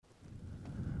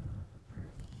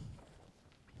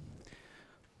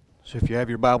So if you have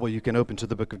your Bible, you can open to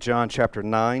the book of John chapter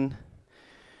 9.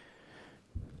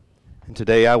 And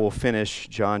today I will finish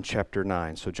John chapter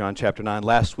 9. So John chapter 9,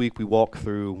 last week we walked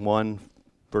through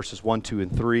verses 1, 2,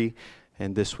 and 3.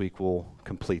 And this week we'll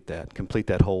complete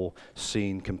that whole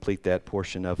scene, complete that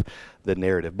portion of the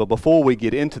narrative. But before we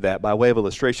get into that, by way of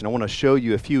illustration, I want to show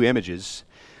you a few images.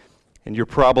 And you're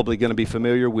probably going to be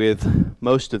familiar with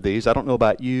most of these. I don't know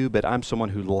about you, but I'm someone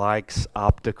who likes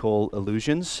optical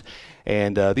illusions.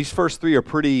 And these first three are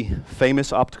pretty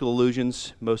famous optical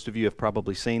illusions. Most of you have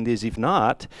probably seen these. If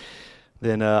not,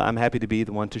 then I'm happy to be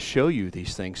the one to show you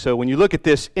these things. So when you look at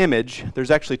this image, there's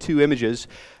actually two images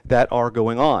that are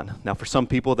going on. Now for some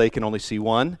people, they can only see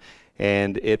one,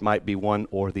 and it might be one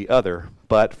or the other.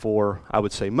 But for, I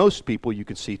would say, most people, you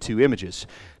can see two images.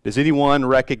 Does anyone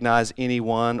recognize any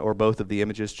one or both of the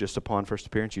images just upon first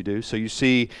appearance? You do. So you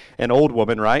see an old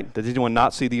woman, right? Does anyone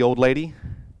not see the old lady?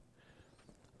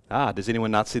 Does anyone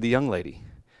not see the young lady?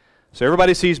 So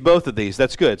everybody sees both of these.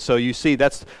 That's good. So you see,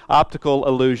 that's optical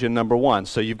illusion number one.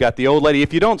 So you've got the old lady.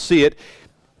 If you don't see it,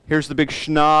 here's the big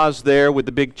schnoz there with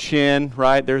the big chin,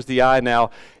 right? There's the eye.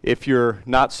 Now, if you're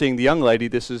not seeing the young lady,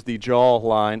 this is the jaw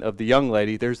line of the young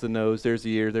lady. There's the nose, there's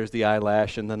the ear, there's the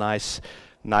eyelash, and the nice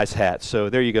hat. So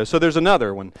there you go. So there's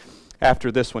another one after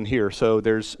this one here. So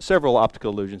there's several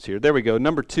optical illusions here. There we go.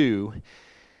 Number two,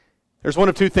 there's one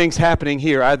of two things happening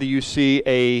here. Either you see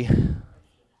a...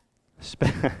 Yes.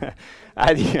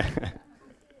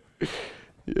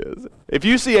 If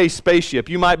you see a spaceship,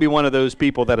 you might be one of those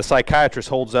people that a psychiatrist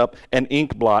holds up an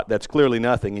ink blot that's clearly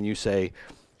nothing, and you say,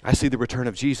 I see the return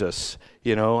of Jesus,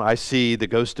 I see the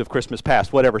ghost of Christmas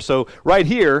past, whatever. So right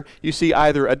here, you see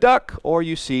either a duck or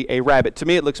you see a rabbit. To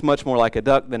me, it looks much more like a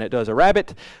duck than it does a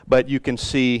rabbit, but you can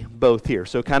see both here.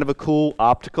 So kind of a cool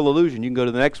optical illusion. You can go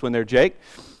to the next one there, Jake.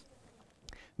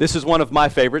 This is one of my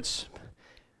favorites.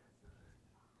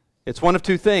 It's one of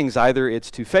two things. Either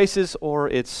it's two faces or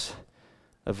it's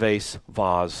a vase,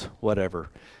 vase,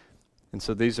 whatever. And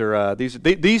so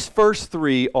these first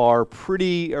three are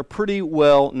pretty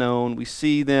well known. We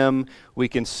see them. We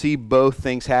can see both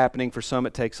things happening. For some,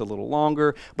 it takes a little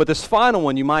longer. But this final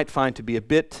one you might find to be a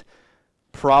bit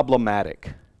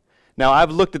problematic. Now,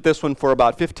 I've looked at this one for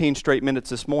about 15 straight minutes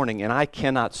this morning, and I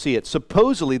cannot see it.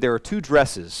 Supposedly, there are two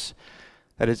dresses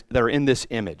that are in this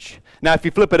image. Now, if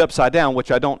you flip it upside down, which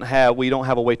we don't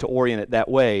have a way to orient it that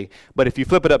way, but if you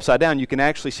flip it upside down, you can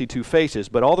actually see two faces.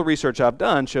 But all the research I've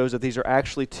done shows that these are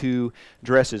actually two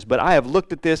dresses. But I have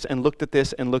looked at this and looked at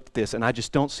this and looked at this, and I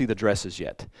just don't see the dresses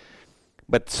yet.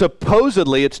 But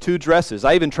supposedly it's two dresses.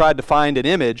 I even tried to find an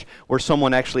image where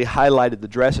someone actually highlighted the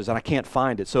dresses, and I can't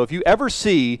find it. So if you ever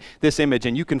see this image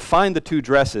and you can find the two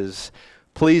dresses,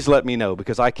 please let me know,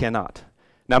 because I cannot.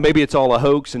 Now, maybe it's all a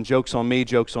hoax and jokes on me,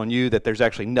 jokes on you, that there's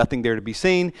actually nothing there to be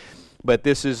seen. But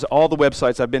this is all the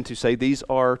websites I've been to say these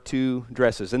are two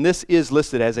dresses. And this is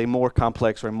listed as a more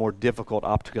complex or a more difficult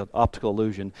optical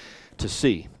illusion to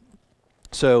see.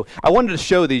 So I wanted to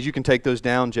show these. You can take those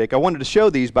down, Jake. I wanted to show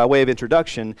these by way of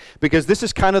introduction because this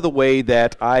is kind of the way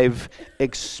that I've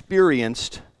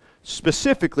experienced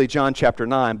specifically John chapter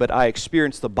 9, but I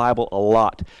experienced the Bible a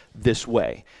lot this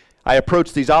way. I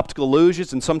approach these optical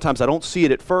illusions, and sometimes I don't see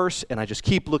it at first, and I just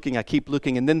keep looking,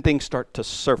 and then things start to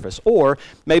surface. Or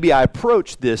maybe I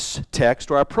approach this text,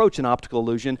 or I approach an optical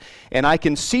illusion, and I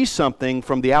can see something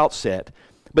from the outset,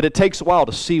 but it takes a while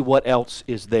to see what else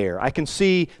is there. I can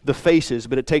see the faces,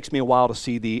 but it takes me a while to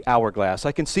see the hourglass.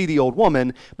 I can see the old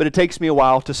woman, but it takes me a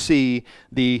while to see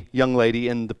the young lady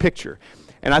in the picture.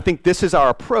 And I think this is our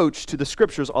approach to the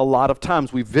Scriptures a lot of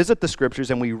times. We visit the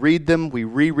Scriptures and we read them, we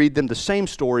reread them, the same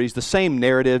stories, the same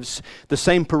narratives, the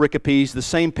same pericopes, the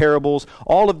same parables,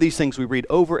 all of these things we read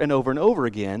over and over and over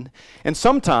again. And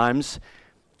sometimes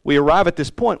we arrive at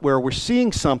this point where we're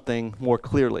seeing something more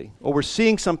clearly, or we're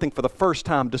seeing something for the first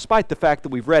time, despite the fact that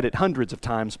we've read it hundreds of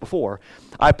times before.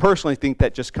 I personally think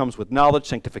that just comes with knowledge,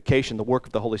 sanctification, the work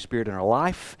of the Holy Spirit in our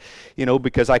life,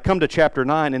 because I come to chapter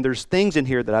 9, and there's things in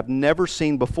here that I've never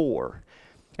seen before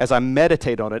as I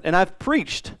meditate on it. And I've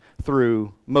preached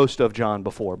through most of John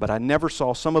before, but I never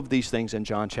saw some of these things in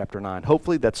John chapter 9.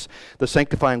 Hopefully that's the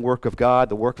sanctifying work of God,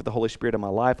 the work of the Holy Spirit in my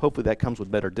life. Hopefully that comes with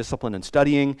better discipline and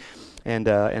studying and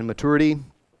maturity.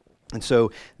 And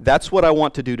so that's what I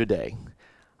want to do today.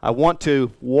 I want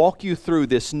to walk you through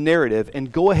this narrative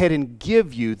and go ahead and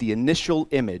give you the initial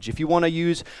image. If you want to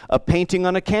use a painting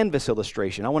on a canvas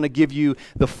illustration, I want to give you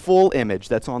the full image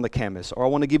that's on the canvas, or I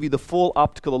want to give you the full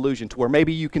optical illusion to where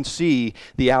maybe you can see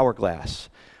the hourglass.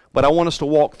 But I want us to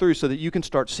walk through so that you can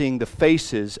start seeing the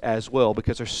faces as well,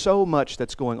 because there's so much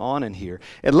that's going on in here.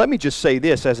 And let me just say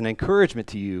this as an encouragement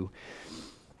to you.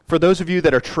 For those of you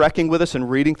that are trekking with us and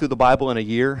reading through the Bible in a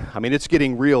year, I mean, it's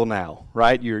getting real now,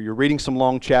 right? You're reading some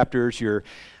long chapters.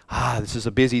 This is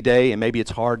a busy day, and maybe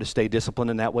it's hard to stay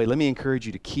disciplined in that way. Let me encourage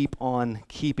you to keep on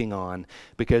keeping on,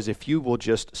 because if you will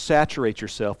just saturate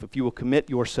yourself, if you will commit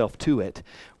yourself to it,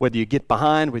 whether you get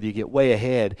behind, whether you get way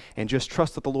ahead, and just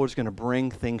trust that the Lord's going to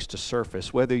bring things to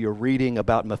surface, whether you're reading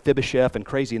about Mephibosheth and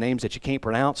crazy names that you can't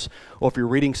pronounce, or if you're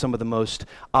reading some of the most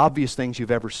obvious things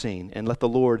you've ever seen, and let the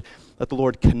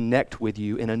Lord connect with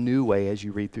you in a new way as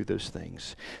you read through those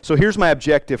things. So here's my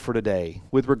objective for today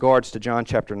with regards to John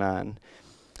chapter 9.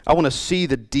 I want to see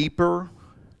the deeper,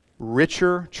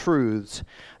 richer truths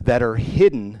that are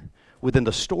hidden within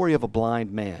the story of a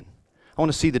blind man. I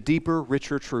want to see the deeper,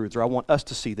 richer truths, or I want us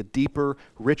to see the deeper,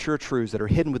 richer truths that are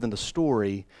hidden within the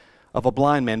story of a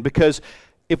blind man. Because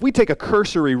if we take a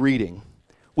cursory reading,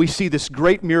 we see this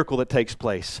great miracle that takes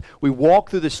place. We walk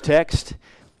through this text,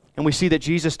 and we see that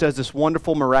Jesus does this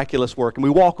wonderful, miraculous work. And we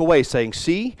walk away saying,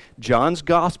 see, John's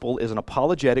gospel is an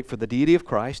apologetic for the deity of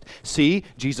Christ. See,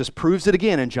 Jesus proves it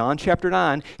again in John chapter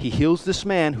 9. He heals this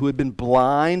man who had been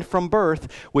blind from birth,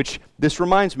 which this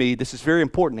reminds me, this is very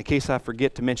important in case I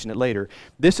forget to mention it later.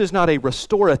 This is not a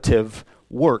restorative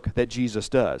work that Jesus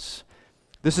does.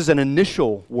 This is an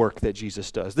initial work that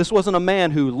Jesus does. This wasn't a man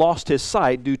who lost his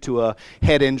sight due to a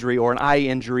head injury or an eye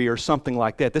injury or something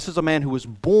like that. This is a man who was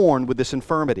born with this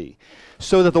infirmity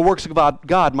so that the works of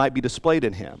God might be displayed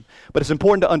in him. But it's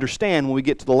important to understand when we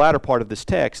get to the latter part of this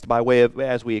text, by way of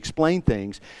as we explain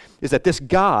things, is that this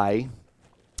guy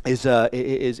is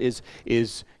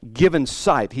given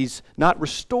sight. He's not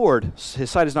restored.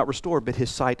 His sight is not restored, but his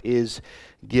sight is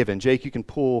given. Jake, you can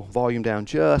pull volume down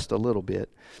just a little bit.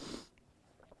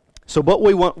 So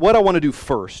what I want to do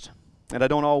first, and I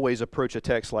don't always approach a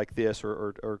text like this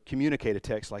or communicate a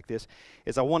text like this,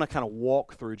 is I want to kind of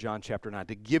walk through John chapter 9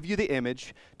 to give you the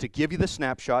image, to give you the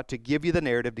snapshot, to give you the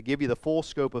narrative, to give you the full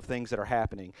scope of things that are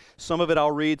happening. Some of it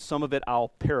I'll read, some of it I'll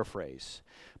paraphrase.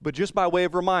 But just by way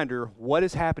of reminder, what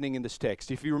is happening in this text?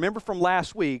 If you remember from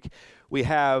last week, we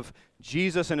have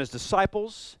Jesus and his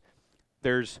disciples.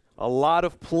 There's a lot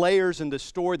of players in this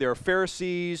story. There are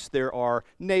Pharisees, there are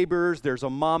neighbors, there's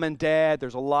a mom and dad.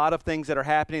 There's a lot of things that are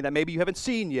happening that maybe you haven't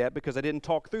seen yet because I didn't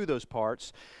talk through those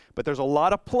parts. But there's a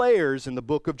lot of players in the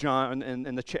book of John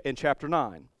in chapter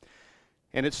 9.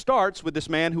 And it starts with this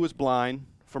man who was blind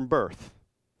from birth.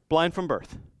 Blind from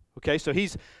birth. Okay, so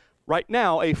he's right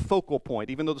now a focal point,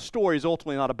 even though the story is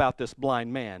ultimately not about this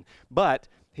blind man. But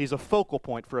he's a focal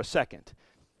point for a second.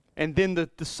 And then the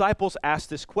disciples asked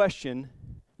this question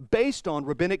based on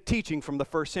rabbinic teaching from the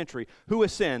first century. Who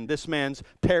has sinned, this man's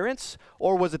parents,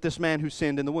 or was it this man who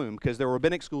sinned in the womb? Because there were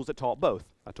rabbinic schools that taught both.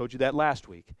 I told you that last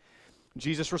week.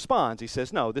 Jesus responds. He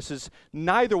says, no,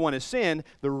 neither one has sinned.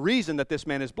 The reason that this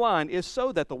man is blind is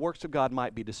so that the works of God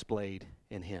might be displayed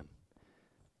in him.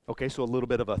 Okay, so a little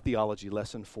bit of a theology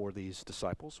lesson for these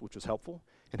disciples, which was helpful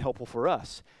and helpful for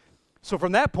us. So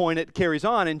from that point, it carries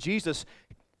on, and Jesus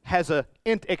has an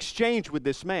exchange with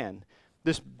this man.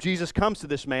 Jesus comes to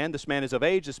this man. This man is of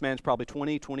age. This man's probably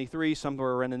 20, 23,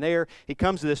 somewhere around in there. He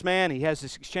comes to this man. He has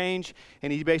this exchange,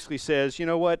 and he basically says, you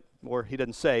know what? Or he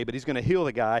doesn't say, but he's going to heal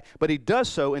the guy. But he does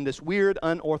so in this weird,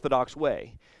 unorthodox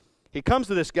way. He comes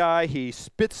to this guy. He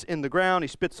spits in the ground. He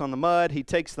spits on the mud. He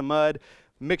takes the mud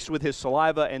mixed with his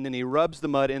saliva, and then he rubs the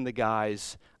mud in the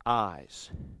guy's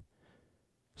eyes.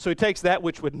 So he takes that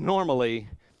which would normally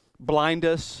blind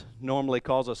us, normally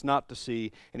cause us not to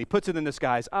see, and he puts it in this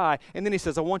guy's eye, and then he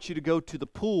says, I want you to go to the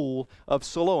pool of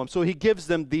Siloam. So he gives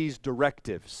them these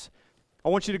directives. I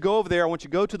want you to go over there. I want you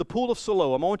to go to the pool of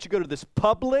Siloam. I want you to go to this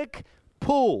public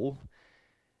pool,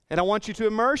 and I want you to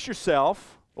immerse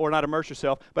yourself, or not immerse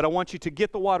yourself, but I want you to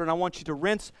get the water, and I want you to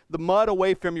rinse the mud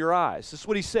away from your eyes. This is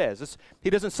what he says. He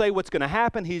doesn't say what's going to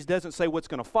happen. He doesn't say what's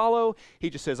going to follow.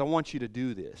 He just says, I want you to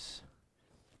do this.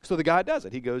 So the guy does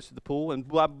it. He goes to the pool. And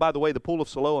by the way, the pool of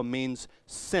Siloam means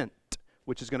sent,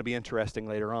 which is going to be interesting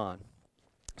later on.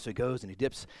 So he goes and he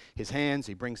dips his hands.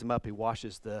 He brings them up. He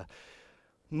washes the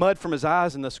mud from his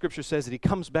eyes. And the scripture says that he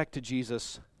comes back to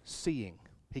Jesus seeing.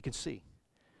 He can see.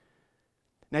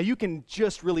 Now you can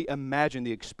just really imagine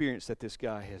the experience that this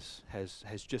guy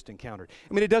has just encountered.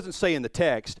 I mean, it doesn't say in the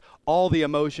text all the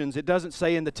emotions. It doesn't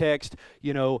say in the text,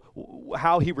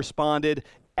 how he responded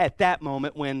at that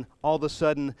moment when all of a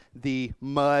sudden the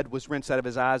mud was rinsed out of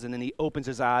his eyes, and then he opens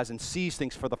his eyes and sees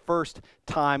things for the first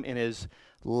time in his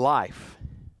life.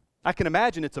 I can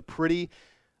imagine it's a pretty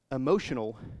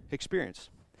emotional experience.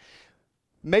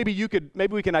 Maybe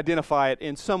we can identify it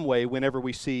in some way whenever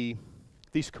we see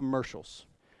these commercials.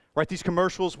 Right, these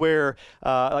commercials where,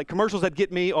 commercials that get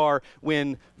me are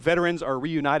when veterans are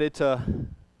reunited to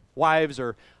wives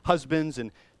or husbands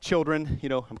and children.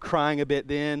 I'm crying a bit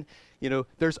then.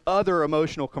 There's other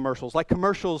emotional commercials, like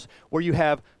commercials where you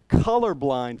have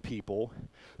colorblind people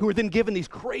who are then given these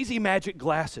crazy magic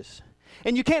glasses.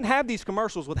 And you can't have these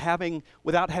commercials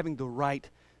without having the right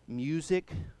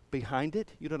music behind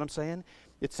it. You know what I'm saying?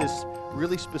 It's this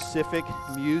really specific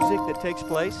music that takes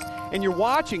place. And you're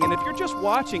watching, and if you're just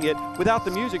watching it without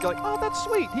the music, you're like, oh, that's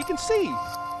sweet, he can see.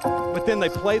 But then they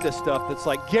play this stuff that's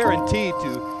like guaranteed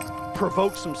to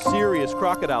provoke some serious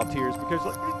crocodile tears because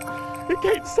he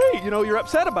can't see. You're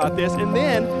upset about this. And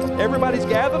then everybody's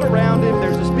gathered around him.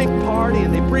 There's this big party,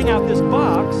 and they bring out this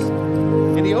box,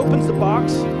 and he opens the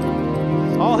box.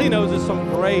 All he knows is some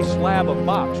gray slab of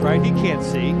box, right? He can't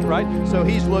see, right? So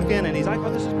he's looking, and he's like,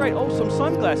 oh, this is great. Oh, some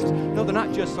sunglasses. No, they're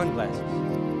not just sunglasses.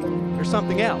 There's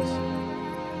something else.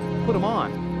 Put them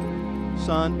on.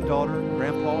 Son, daughter,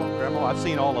 grandpa, grandma. I've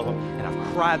seen all of them, and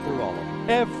I've cried through all of them.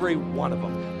 Every one of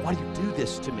them. Why do you do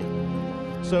this to me?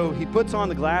 So he puts on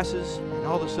the glasses, and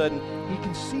all of a sudden, he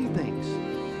can see things.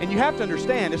 And you have to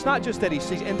understand, it's not just that he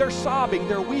sees, and they're sobbing,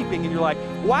 they're weeping, and you're like,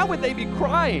 why would they be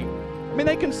crying?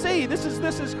 They can see. This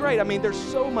is great.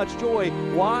 There's so much joy.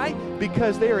 Why?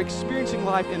 Because they are experiencing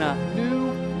life in a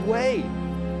new way.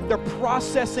 They're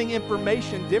processing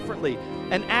information differently.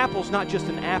 An apple's not just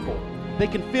an apple. They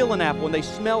can feel an apple and they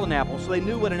smell an apple, so they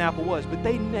knew what an apple was, but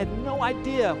they had no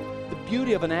idea the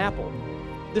beauty of an apple.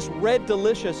 This red,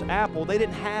 delicious apple, they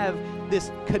didn't have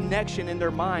this connection in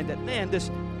their mind that, man, this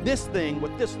thing,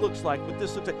 what this looks like,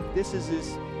 this is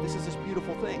this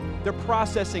beautiful thing. They're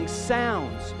processing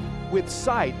sounds with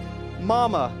sight.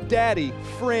 Mama, daddy,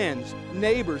 friends,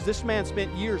 neighbors. This man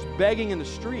spent years begging in the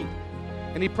street,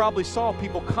 and he probably saw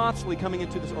people constantly coming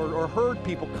into this, or heard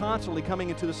people constantly coming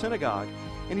into the synagogue,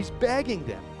 and he's begging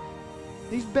them.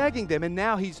 He's begging them, and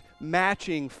now he's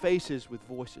matching faces with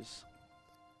voices.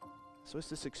 So it's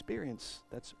this experience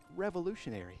that's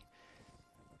revolutionary.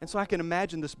 And so I can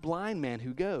imagine this blind man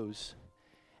who goes,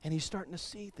 and he's starting to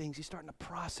see things, he's starting to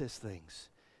process things.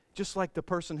 Just like the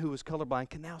person who was colorblind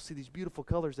can now see these beautiful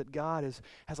colors that God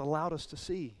has allowed us to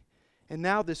see. And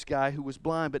now this guy who was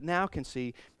blind but now can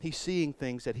see, he's seeing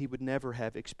things that he would never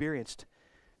have experienced.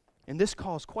 And this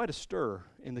caused quite a stir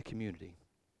in the community,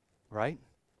 right?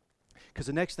 Because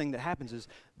the next thing that happens is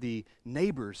the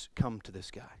neighbors come to this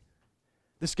guy.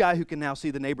 This guy who can now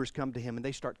see, the neighbors come to him and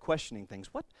they start questioning things.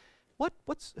 What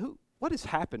has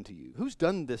happened to you? Who's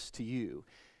done this to you?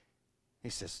 He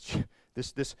says,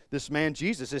 this man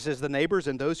Jesus, it says the neighbors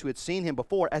and those who had seen him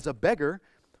before as a beggar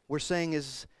were saying,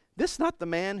 is this not the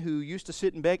man who used to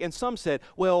sit and beg? And some said,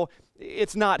 well,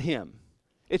 it's not him.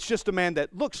 It's just a man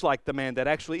that looks like the man that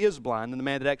actually is blind and the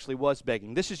man that actually was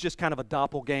begging. This is just kind of a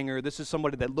doppelganger. This is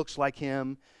somebody that looks like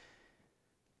him.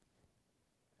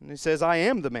 And he says, I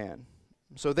am the man.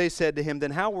 So they said to him,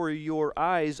 then how were your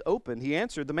eyes opened? He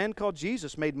answered, the man called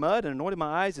Jesus made mud and anointed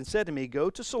my eyes and said to me, go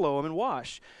to Siloam and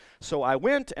wash. So I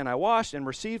went and I washed and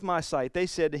received my sight. They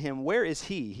said to him, where is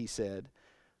he? He said,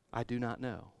 I do not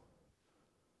know.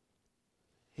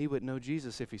 He wouldn't know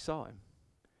Jesus if he saw him.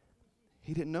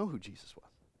 He didn't know who Jesus was.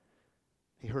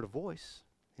 He heard a voice,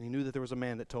 and he knew that there was a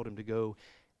man that told him to go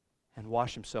and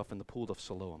wash himself in the pool of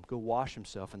Siloam. Go wash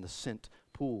himself in the sent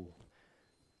pool.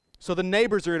 So the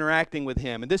neighbors are interacting with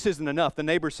him, and this isn't enough. The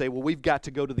neighbors say, well, we've got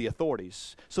to go to the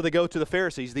authorities. So they go to the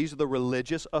Pharisees. These are the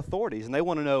religious authorities, and they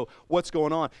want to know what's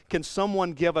going on. Can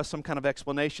someone give us some kind of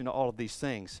explanation to all of these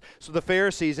things? So the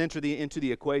Pharisees enter into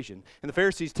the equation, and the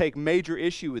Pharisees take major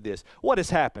issue with this. What has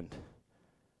happened?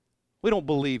 We don't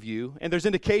believe you. And there's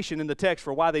indication in the text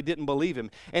for why they didn't believe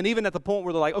him. And even at the point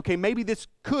where they're like, okay, maybe this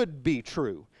could be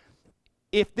true.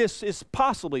 If this is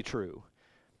possibly true,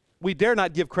 we dare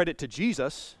not give credit to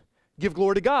Jesus. Give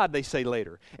glory to God, they say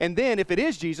later. And then if it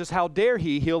is Jesus, how dare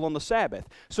he heal on the Sabbath?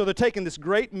 So they're taking this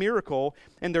great miracle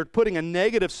and they're putting a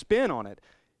negative spin on it.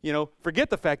 Forget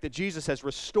the fact that Jesus has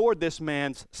restored this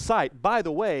man's sight. By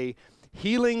the way,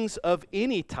 healings of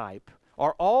any type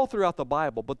are all throughout the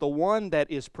Bible, but the one that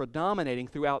is predominating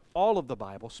throughout all of the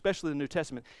Bible, especially the New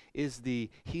Testament, is the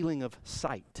healing of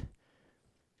sight.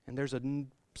 And there's a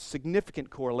significant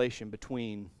correlation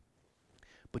between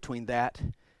that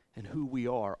and who we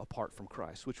are apart from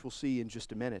Christ, which we'll see in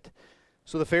just a minute.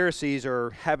 So the Pharisees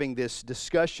are having this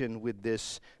discussion with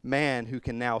this man who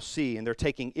can now see, and they're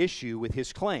taking issue with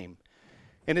his claim.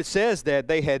 And it says that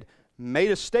they had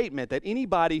made a statement that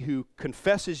anybody who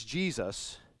confesses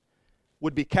Jesus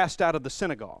would be cast out of the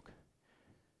synagogue.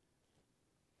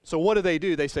 So what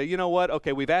do? They say, you know what?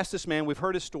 Okay, we've asked this man, we've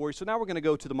heard his story, so now we're going to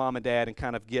go to the mom and dad and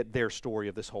kind of get their story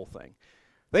of this whole thing.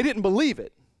 They didn't believe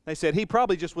it. They said he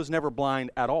probably just was never blind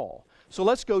at all. So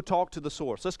let's go talk to the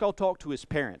source. Let's go talk to his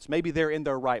parents. Maybe they're in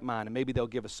their right mind, and maybe they'll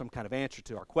give us some kind of answer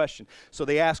to our question. So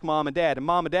they ask mom and dad, and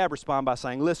mom and dad respond by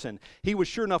saying, listen, he was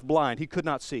sure enough blind. He could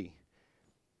not see.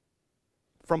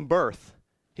 From birth,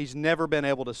 he's never been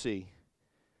able to see.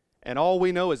 And all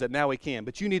we know is that now he can.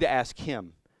 But you need to ask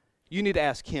him. You need to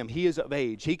ask him. He is of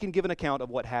age. He can give an account of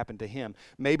what happened to him.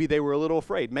 Maybe they were a little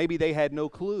afraid. Maybe they had no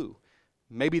clue.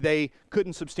 Maybe they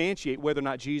couldn't substantiate whether or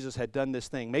not Jesus had done this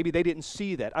thing. Maybe they didn't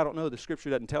see that. I don't know. The Scripture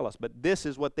doesn't tell us. But this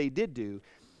is what they did do,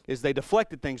 is they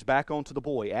deflected things back onto the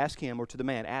boy. Ask him, or to the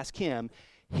man. Ask him.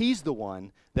 He's the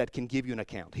one that can give you an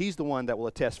account. He's the one that will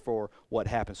attest for what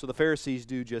happened. So the Pharisees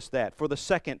do just that. For the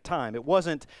second time, it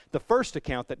wasn't the first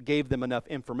account that gave them enough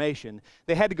information.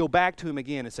 They had to go back to him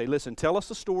again and say, listen, tell us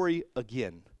the story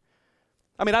again.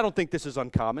 I mean, I don't think this is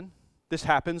uncommon. This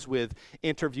happens with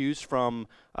interviews from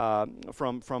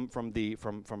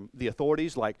the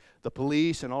authorities, like the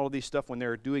police and all of these stuff. When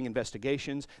they're doing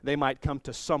investigations, they might come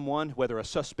to someone, whether a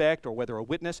suspect or whether a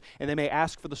witness, and they may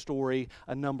ask for the story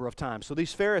a number of times. So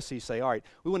these Pharisees say, all right,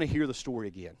 we want to hear the story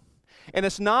again. And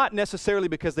it's not necessarily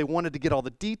because they wanted to get all the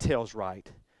details right,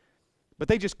 but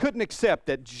they just couldn't accept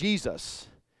that Jesus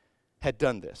had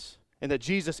done this and that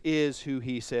Jesus is who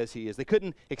he says he is. They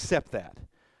couldn't accept that.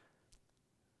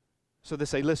 So they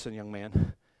say, listen, young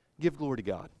man, give glory to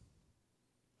God.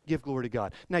 Give glory to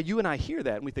God. Now, you and I hear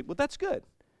that, and we think, well, that's good.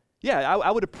 Yeah, I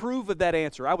would approve of that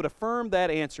answer. I would affirm that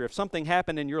answer. If something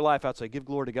happened in your life, I'd say, give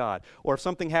glory to God. Or if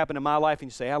something happened in my life, and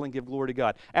you say, Alan, give glory to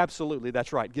God. Absolutely,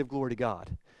 that's right. Give glory to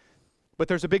God. But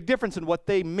there's a big difference in what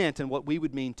they meant and what we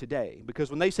would mean today.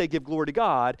 Because when they say give glory to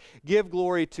God, give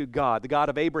glory to God, the God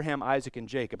of Abraham, Isaac, and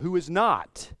Jacob, who is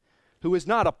not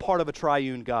a part of a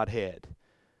triune Godhead,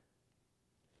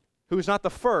 who is not the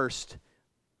first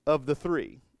of the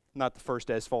three. Not the first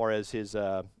as far as his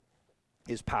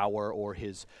power or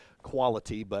his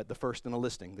quality, but the first in the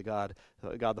listing, the God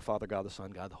the Father, God the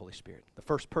Son, God the Holy Spirit. The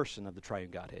first person of the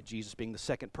triune Godhead, Jesus being the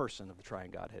second person of the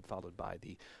triune Godhead, followed by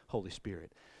the Holy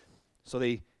Spirit. So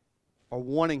they are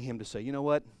wanting him to say, you know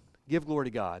what, give glory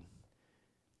to God,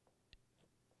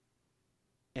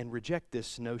 and reject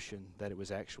this notion that it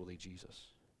was actually Jesus.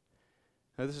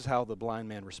 Now, this is how the blind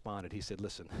man responded. He said,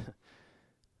 listen,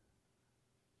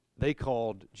 they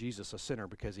called Jesus a sinner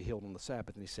because he healed on the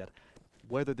Sabbath. And he said,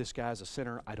 whether this guy's a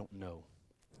sinner, I don't know.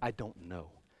 I don't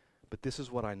know. But this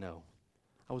is what I know.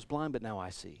 I was blind, but now I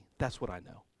see. That's what I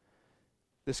know.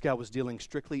 This guy was dealing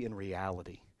strictly in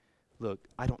reality. Look,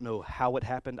 I don't know how it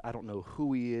happened. I don't know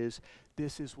who he is.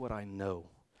 This is what I know.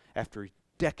 After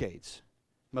decades,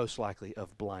 most likely,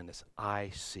 of blindness, I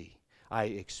see. I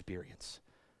experience.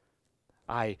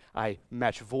 I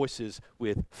match voices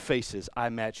with faces. I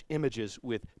match images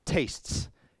with tastes.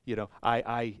 You know,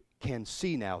 I can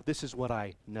see now. This is what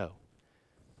I know.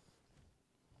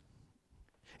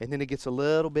 And then it gets a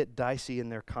little bit dicey in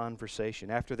their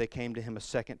conversation. After they came to him a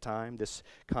second time, this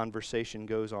conversation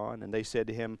goes on, and they said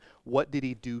to him, what did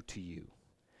he do to you?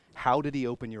 How did he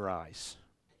open your eyes?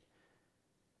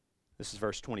 This is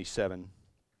verse 27.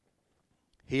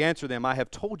 He answered them, I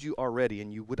have told you already,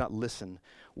 and you would not listen.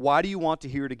 Why do you want to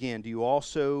hear it again? Do you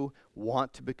also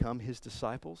want to become his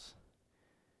disciples?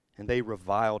 And they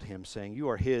reviled him, saying, you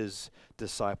are his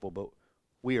disciple, but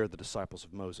we are the disciples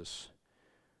of Moses.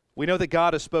 We know that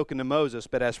God has spoken to Moses,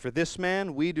 but as for this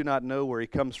man, we do not know where he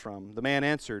comes from. The man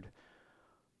answered,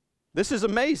 this is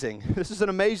amazing. This is an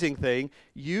amazing thing.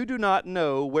 You do not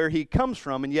know where he comes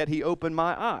from, and yet he opened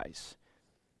my eyes.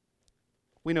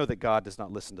 We know that God does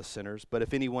not listen to sinners, but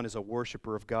if anyone is a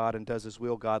worshiper of God and does his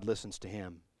will, God listens to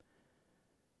him.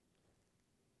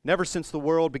 Never since the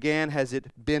world began has it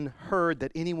been heard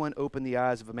that anyone opened the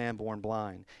eyes of a man born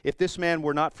blind. If this man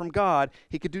were not from God,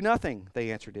 he could do nothing,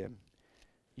 they answered him.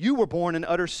 You were born in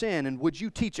utter sin, and would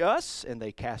you teach us? And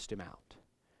they cast him out.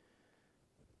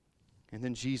 And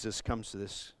then Jesus comes to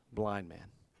this blind man.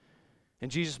 And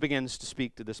Jesus begins to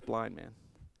speak to this blind man.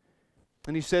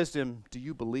 And he says to him, do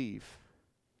you believe?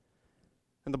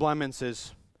 And the blind man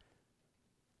says,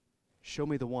 show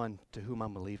me the one to whom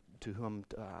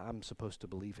I'm supposed to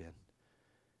believe in.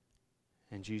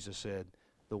 And Jesus said,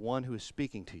 the one who is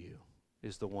speaking to you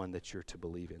is the one that you're to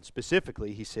believe in.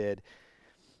 Specifically, he said,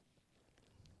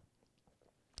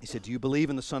 do you believe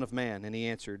in the Son of Man? And he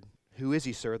answered, who is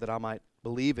he, sir, that I might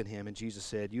believe in him? And Jesus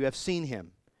said, you have seen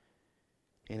him,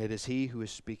 and it is he who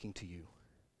is speaking to you.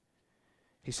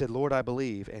 He said, Lord, I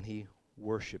believe, and he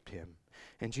worshipped him.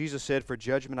 And Jesus said, for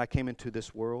judgment I came into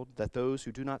this world, that those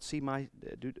who do not see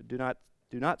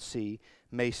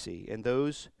may see, and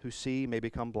those who see may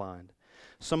become blind.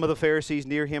 Some of the Pharisees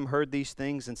near him heard these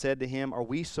things and said to him, are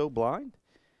we so blind?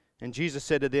 And Jesus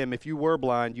said to them, if you were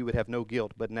blind, you would have no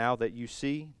guilt. But now that you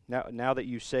see, now that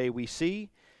you say we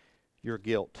see, your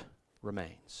guilt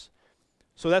remains.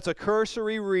 So that's a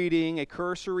cursory reading, a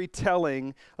cursory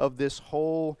telling of this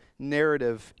whole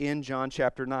narrative in John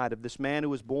chapter 9 of this man who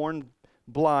was born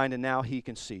blind and now he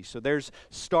can see. So there's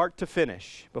start to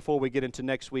finish before we get into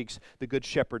next week's the Good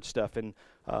Shepherd stuff in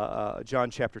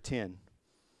John chapter 10.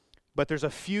 But there's a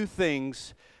few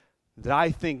things that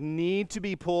I think need to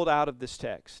be pulled out of this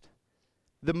text.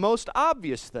 The most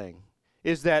obvious thing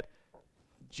is that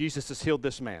Jesus has healed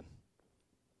this man.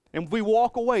 And we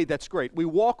walk away, that's great. We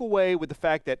walk away with the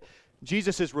fact that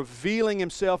Jesus is revealing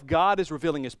himself, God is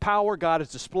revealing his power, God is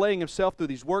displaying himself through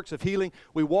these works of healing.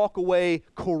 We walk away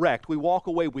correct. We walk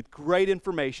away with great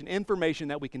information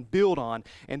that we can build on,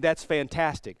 and that's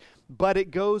fantastic. But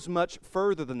it goes much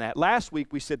further than that. Last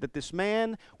week we said that this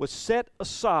man was set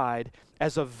aside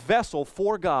as a vessel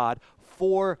for God,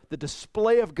 for the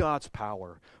display of God's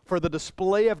power, for the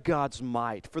display of God's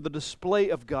might, for the display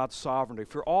of God's sovereignty,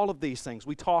 for all of these things.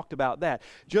 We talked about that.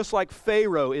 Just like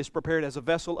Pharaoh is prepared as a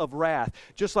vessel of wrath,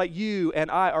 just like you and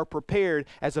I are prepared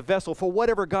as a vessel for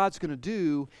whatever God's going to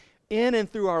do in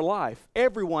and through our life.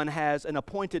 Everyone has an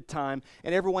appointed time,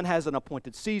 and everyone has an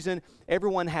appointed season.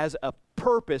 Everyone has a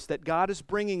purpose that God is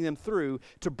bringing them through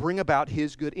to bring about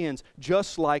his good ends,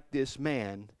 just like this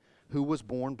man who was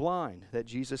born blind that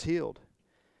Jesus healed.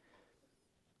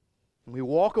 And we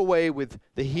walk away with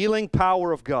the healing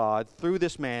power of God through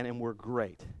this man, and we're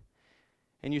great.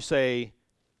 And you say,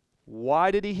 why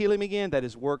did he heal him again? That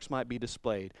his works might be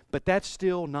displayed. But that's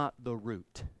still not the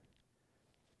root.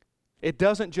 It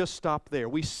doesn't just stop there.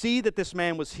 We see that this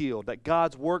man was healed, that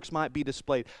God's works might be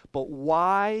displayed. But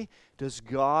why does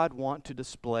God want to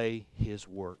display his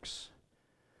works?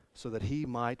 So that he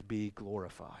might be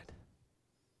glorified.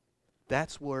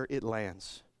 That's where it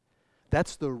lands.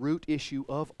 That's the root issue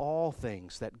of all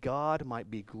things, that God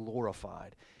might be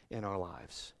glorified in our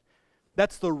lives.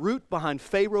 That's the root behind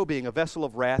Pharaoh being a vessel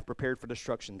of wrath prepared for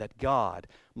destruction, that God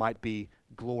might be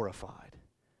glorified.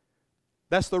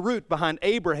 That's the root behind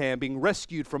Abraham being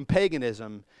rescued from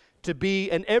paganism to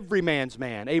be an everyman's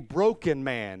man, a broken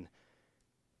man,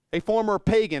 a former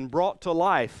pagan brought to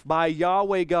life by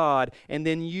Yahweh God and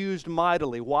then used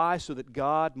mightily. Why? So that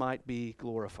God might be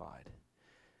glorified.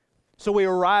 So we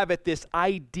arrive at this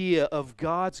idea of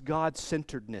God's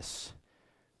God-centeredness,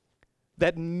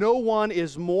 that no one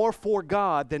is more for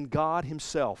God than God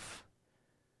himself.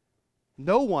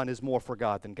 No one is more for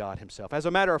God than God himself. As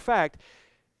a matter of fact,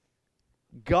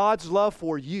 God's love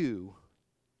for you,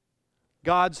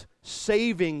 God's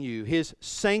saving you, his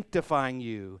sanctifying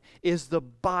you, is the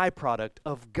byproduct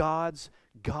of God's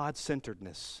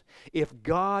God-centeredness. If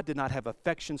God did not have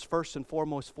affections first and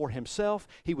foremost for himself,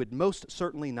 he would most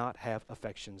certainly not have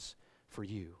affections for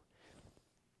you.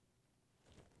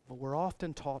 But we're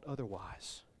often taught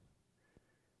otherwise.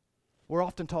 We're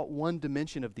often taught one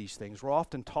dimension of these things. We're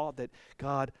often taught that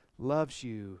God loves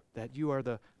you, that you are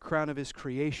the crown of his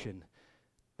creation,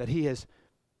 that he has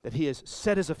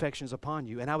set his affections upon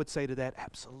you. And I would say to that,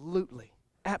 absolutely,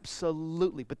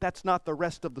 absolutely. But that's not the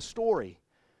rest of the story.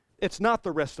 It's not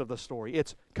the rest of the story.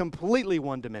 It's completely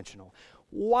one-dimensional.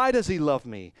 Why does he love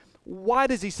me? Why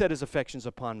does he set his affections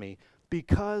upon me?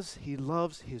 Because he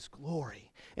loves his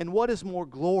glory. And what is more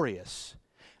glorious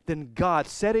than God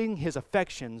setting his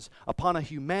affections upon a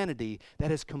humanity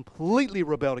that has completely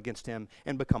rebelled against him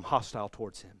and become hostile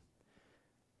towards him?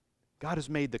 God has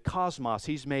made the cosmos.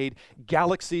 He's made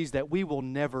galaxies that we will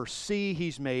never see.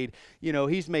 He's made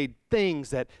things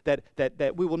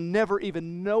that we will never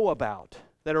even know about,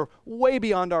 that are way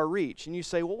beyond our reach. And you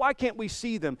say, well, why can't we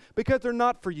see them? Because they're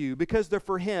not for you, because they're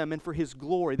for him and for his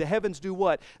glory. The heavens do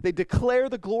what? They declare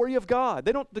the glory of God.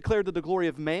 They don't declare the glory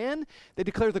of man. They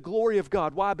declare the glory of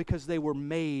God. Why? Because they were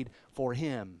made for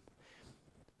him.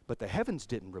 But the heavens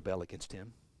didn't rebel against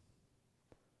him.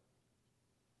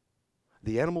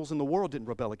 The animals in the world didn't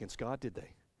rebel against God, did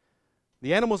they?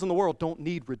 The animals in the world don't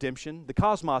need redemption. The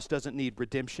cosmos doesn't need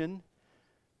redemption.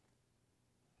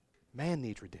 Man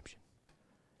needs redemption.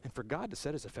 And for God to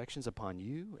set his affections upon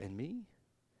you and me,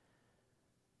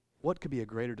 what could be a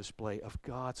greater display of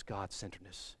God's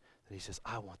God-centeredness that he says,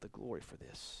 I want the glory for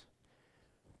this.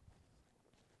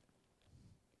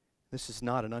 This is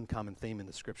not an uncommon theme in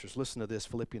the Scriptures. Listen to this,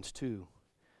 Philippians 2,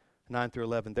 9 through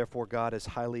 11. Therefore God has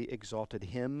highly exalted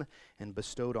him and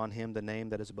bestowed on him the name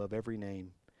that is above every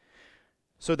name,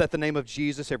 so that the name of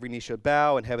Jesus every knee should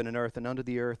bow in heaven and earth and under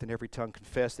the earth, and every tongue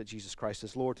confess that Jesus Christ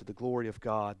is Lord, to the glory of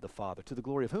God the Father. To the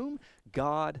glory of whom?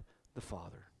 God the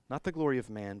Father. Not the glory of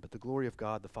man, but the glory of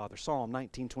God the Father. Psalm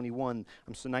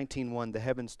 19:1, the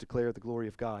heavens declare the glory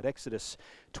of God. Exodus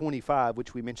 25,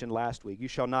 which we mentioned last week. You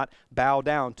shall not bow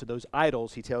down to those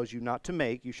idols he tells you not to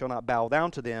make. You shall not bow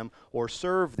down to them or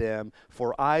serve them,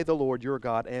 for I, the Lord your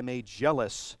God, am a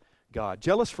jealous God.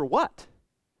 Jealous for what?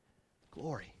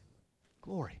 Glory.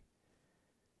 Glory.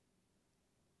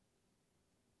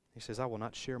 He says, I will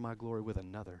not share my glory with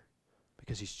another,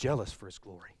 because he's jealous for his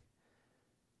glory.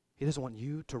 He doesn't want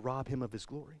you to rob him of his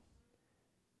glory.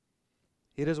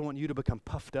 He doesn't want you to become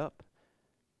puffed up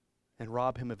and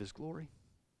rob him of his glory.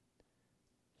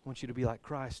 He wants you to be like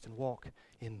Christ and walk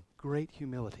in great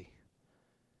humility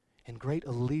and great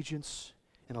allegiance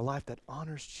in a life that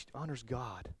honors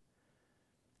God.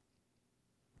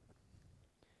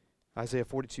 Isaiah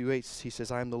 42:8, he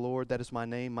says, I am the Lord, that is my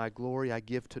name, my glory I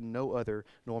give to no other,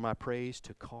 nor my praise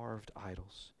to carved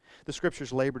idols. The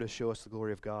Scriptures labor to show us the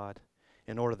glory of God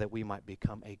in order that we might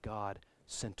become a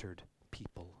God-centered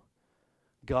people.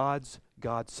 God's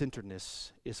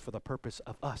God-centeredness is for the purpose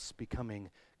of us becoming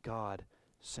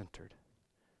God-centered.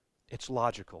 It's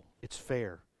logical, it's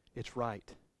fair, it's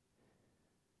right.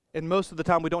 And most of the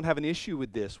time we don't have an issue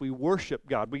with this. We worship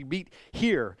God. We meet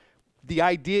here. The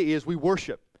idea is we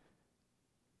worship.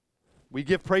 We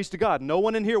give praise to God. No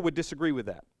one in here would disagree with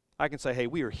that. I can say, hey,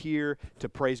 we are here to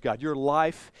praise God. Your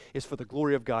life is for the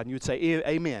glory of God. And you would say,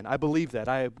 amen. I believe that.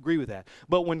 I agree with that.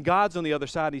 But when God's on the other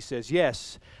side, he says,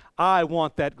 yes, I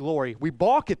want that glory. We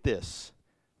balk at this.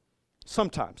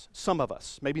 Sometimes, some of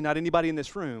us, maybe not anybody in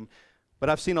this room,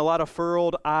 but I've seen a lot of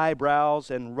furrowed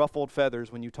eyebrows and ruffled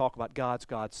feathers when you talk about God's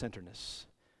God-centeredness.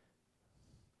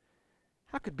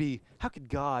 How could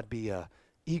God be a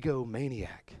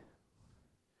egomaniac?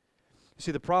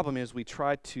 See, the problem is we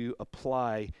try to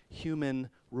apply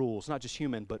human rules, not just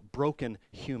human, but broken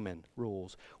human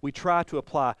rules. We try to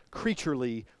apply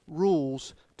creaturely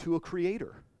rules to a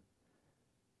creator.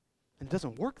 And it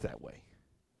doesn't work that way.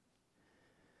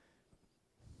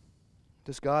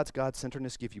 Does God's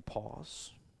God-centeredness give you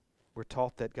pause? We're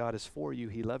taught that God is for you,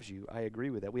 he loves you. I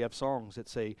agree with that. We have songs that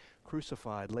say,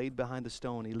 crucified, laid behind the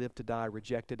stone, he lived to die,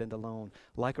 rejected and alone,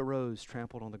 like a rose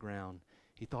trampled on the ground.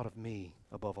 He thought of me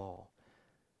above all.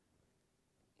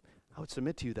 I would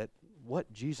submit to you that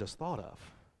what Jesus thought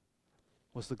of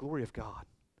was the glory of God.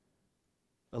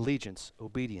 Allegiance,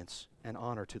 obedience, and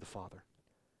honor to the Father.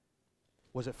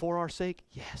 Was it for our sake?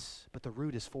 Yes, but the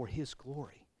root is for his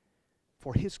glory.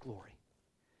 For his glory.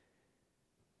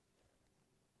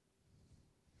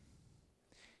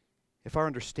 If our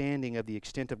understanding of the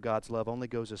extent of God's love only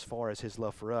goes as far as his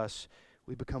love for us,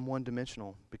 we become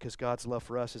one-dimensional, because God's love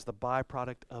for us is the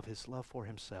byproduct of his love for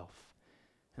himself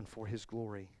and for his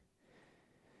glory.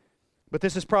 But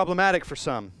this is problematic for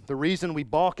some. The reason we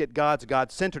balk at God's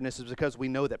God-centeredness is because we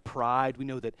know that pride, we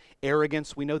know that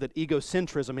arrogance, we know that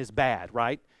egocentrism is bad,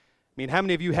 right? I mean, how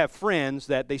many of you have friends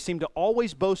that they seem to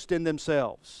always boast in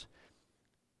themselves?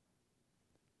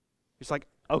 It's like,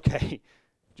 okay,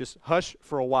 just hush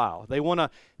for a while. They want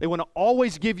to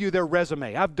always give you their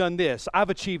resume. I've done this, I've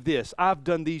achieved this, I've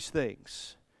done these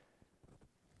things.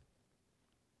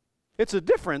 It's a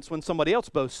difference when somebody else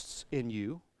boasts in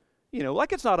you. You know,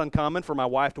 like it's not uncommon for my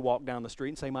wife to walk down the street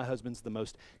and say my husband's the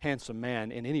most handsome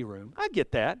man in any room. I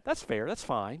get that. That's fair. That's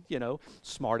fine. You know,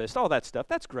 smartest, all that stuff.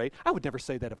 That's great. I would never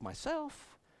say that of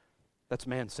myself. That's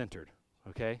man-centered,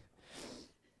 okay?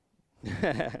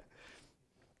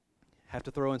 Have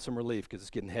to throw in some relief because it's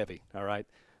getting heavy, all right?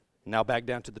 Now back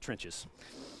down to the trenches.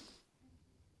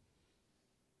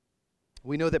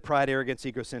 We know that pride, arrogance,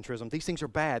 egocentrism, these things are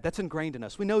bad. That's ingrained in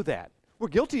us. We know that. We're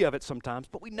guilty of it sometimes,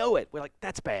 but we know it. We're like,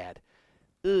 that's bad.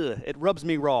 Ugh, it rubs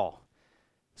me raw.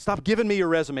 Stop giving me your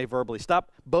resume verbally.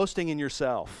 Stop boasting in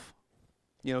yourself.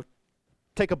 You know,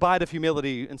 take a bite of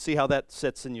humility and see how that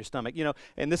sits in your stomach. You know,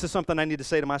 and this is something I need to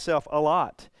say to myself a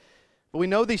lot. But we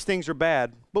know these things are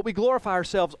bad, but we glorify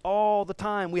ourselves all the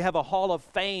time. We have a hall of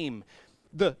fame.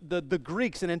 The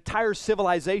Greeks, an entire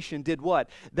civilization, did what?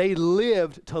 They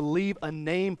lived to leave a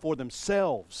name for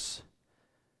themselves.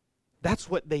 That's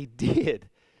what they did.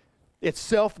 It's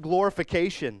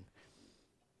self-glorification.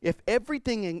 If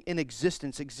everything in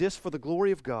existence exists for the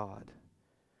glory of God,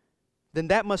 then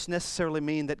that must necessarily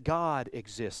mean that God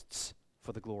exists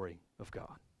for the glory of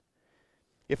God.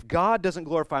 If God doesn't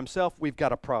glorify himself, we've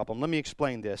got a problem. Let me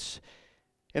explain this.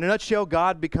 In a nutshell,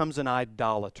 God becomes an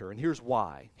idolater, and here's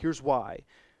why. Here's why.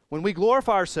 When we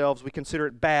glorify ourselves, we consider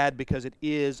it bad because it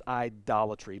is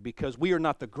idolatry, because we are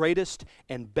not the greatest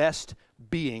and best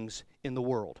beings in the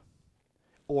world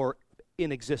or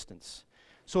in existence.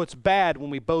 So it's bad when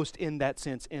we boast in that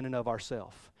sense in and of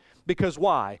ourselves. Because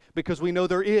why? Because we know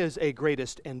there is a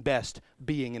greatest and best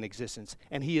being in existence,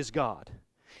 and He is God.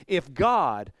 If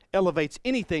God elevates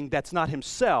anything that's not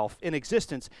Himself in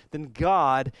existence, then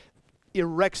God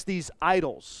erects these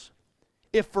idols.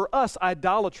 If for us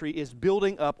idolatry is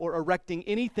building up or erecting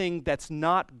anything that's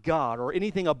not God or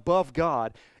anything above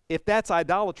God, if that's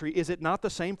idolatry, is it not the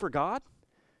same for God?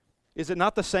 Is it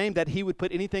not the same that He would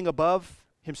put anything above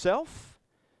Himself?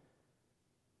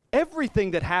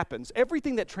 Everything that happens,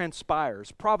 everything that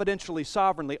transpires, providentially,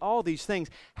 sovereignly, all these things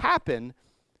happen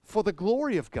for the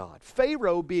glory of God.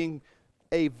 Pharaoh, being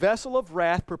a vessel of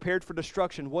wrath prepared for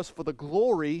destruction, was for the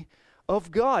glory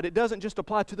of God. It doesn't just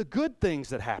apply to the good things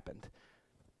that happened.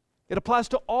 It applies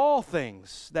to all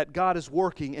things that God is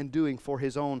working and doing for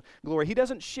His own glory. He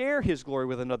doesn't share His glory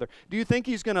with another. Do you think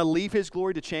He's going to leave His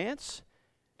glory to chance?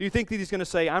 Do you think that He's going to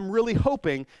say, I'm really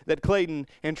hoping that Clayton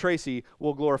and Tracy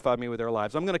will glorify me with their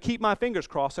lives? I'm going to keep my fingers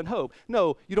crossed and hope.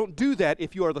 No, you don't do that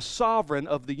if you are the sovereign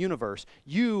of the universe.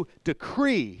 You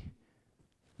decree,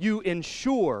 you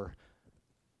ensure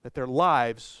that their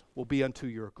lives will be unto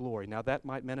your glory. Now that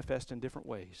might manifest in different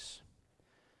ways.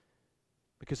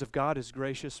 Because if God is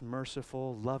gracious,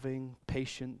 merciful, loving,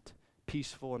 patient,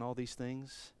 peaceful, and all these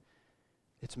things,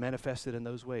 it's manifested in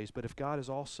those ways. But if God is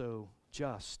also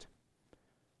just,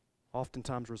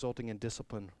 oftentimes resulting in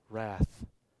discipline, wrath,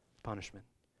 punishment,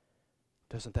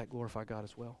 doesn't that glorify God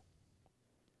as well?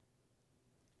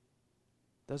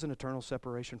 Doesn't eternal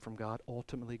separation from God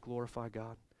ultimately glorify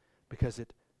God? Because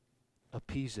it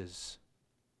appeases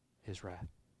His wrath.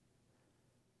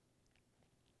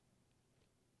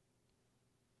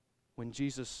 When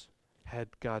Jesus had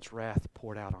God's wrath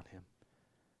poured out on Him,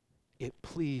 it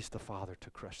pleased the Father to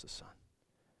crush the Son.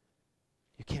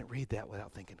 You can't read that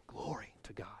without thinking, glory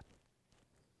to God.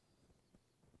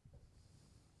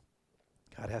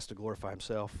 God has to glorify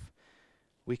Himself.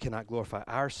 We cannot glorify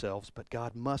ourselves, but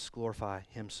God must glorify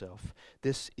Himself.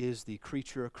 This is the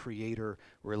creature-creator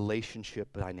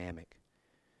relationship dynamic.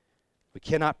 We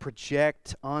cannot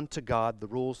project onto God the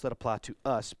rules that apply to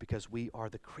us because we are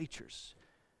the creatures.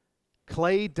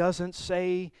 Clay doesn't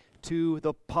say to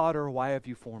the potter, why have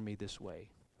you formed me this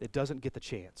way? It doesn't get the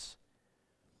chance.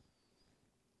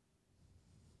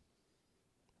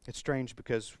 It's strange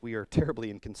because we are terribly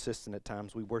inconsistent at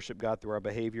times. We worship God through our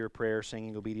behavior, prayer,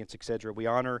 singing, obedience, etc. We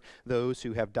honor those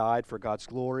who have died for God's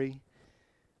glory,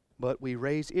 but we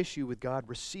raise issue with God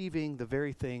receiving the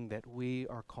very thing that we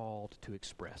are called to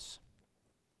express.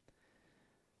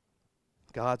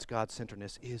 God's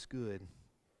God-centeredness is good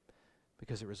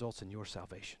because it results in your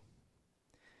salvation.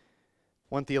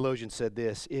 One theologian said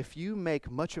this, if you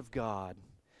make much of God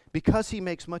because He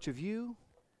makes much of you,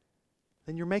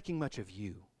 then you're making much of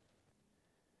you.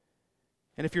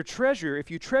 And if you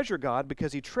treasure God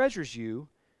because He treasures you,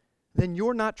 then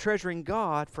you're not treasuring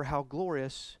God for how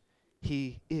glorious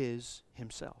He is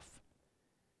Himself.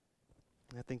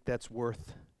 And I think that's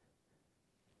worth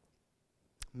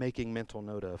making mental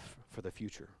note of for the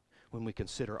future when we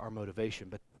consider our motivation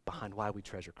but behind why we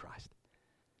treasure Christ.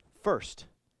 First,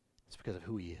 it's because of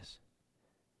who He is.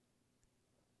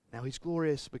 Now, He's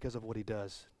glorious because of what He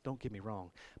does. Don't get me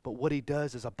wrong. But what He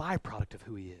does is a byproduct of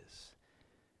who He is.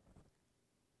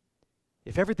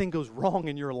 If everything goes wrong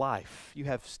in your life, you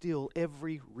have still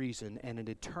every reason and an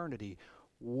eternity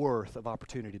worth of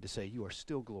opportunity to say, you are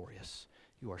still glorious.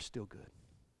 You are still good.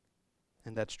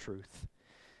 And that's truth.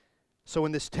 So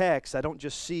in this text, I don't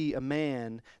just see a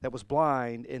man that was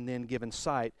blind and then given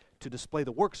sight to display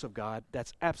the works of God.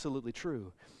 That's absolutely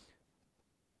true.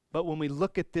 But when we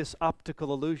look at this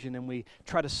optical illusion and we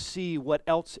try to see what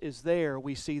else is there,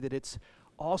 we see that it's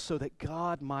also that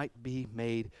God might be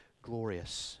made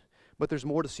glorious. But there's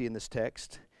more to see in this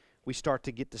text. We start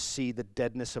to get to see the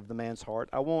deadness of the man's heart.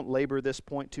 I won't labor this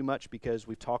point too much because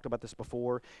we've talked about this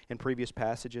before in previous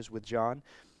passages with John.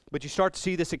 But you start to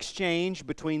see this exchange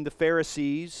between the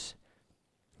Pharisees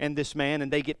and this man,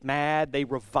 and they get mad. They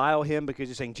revile him because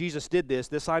he's saying, Jesus did this.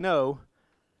 This I know.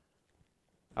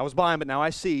 I was blind, but now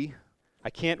I see. I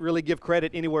can't really give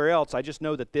credit anywhere else. I just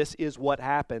know that this is what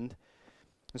happened.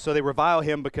 And so they revile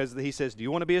him because he says, do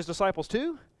you want to be his disciples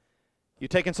too? You've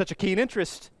taken such a keen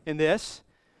interest in this.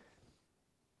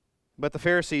 But the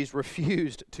Pharisees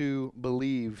refused to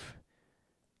believe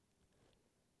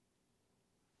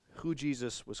who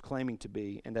Jesus was claiming to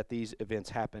be and that these events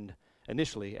happened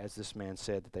initially as this man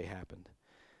said that they happened.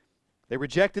 They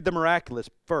rejected the miraculous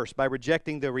first by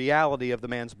rejecting the reality of the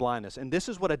man's blindness. And this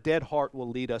is what a dead heart will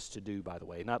lead us to do, by the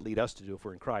way. Not lead us to do if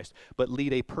we're in Christ, but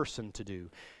lead a person to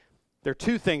do. There are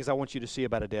two things I want you to see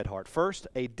about a dead heart. First,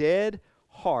 a dead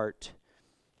heart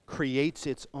creates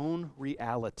its own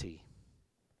reality.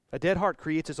 A dead heart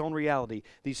creates its own reality.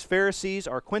 These Pharisees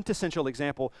are a quintessential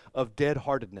example of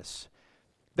dead-heartedness.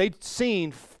 They'd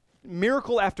seen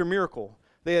miracle after miracle.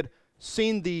 They had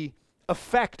seen the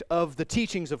effect of the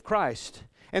teachings of Christ,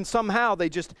 and somehow they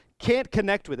just can't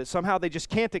connect with it. Somehow they just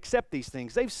can't accept these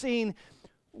things. They've seen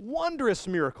wondrous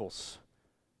miracles.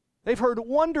 They've heard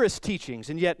wondrous teachings,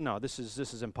 and yet, no, this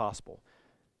is impossible.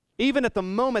 Even at the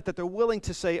moment that they're willing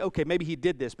to say, okay, maybe he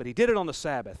did this, but he did it on the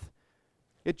Sabbath.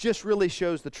 It just really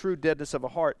shows the true deadness of a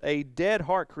heart. A dead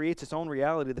heart creates its own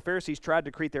reality. The Pharisees tried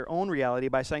to create their own reality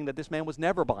by saying that this man was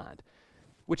never blind,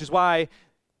 which is why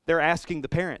they're asking the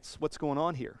parents, what's going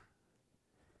on here?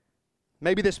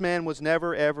 Maybe this man was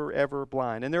never, ever, ever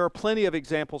blind. And there are plenty of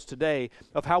examples today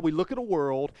of how we look at a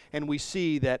world and we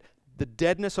see that the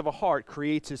deadness of a heart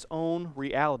creates its own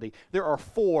reality. There are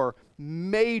 4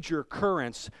 major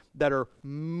currents that are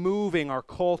moving our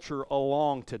culture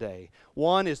along today.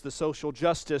 One is the social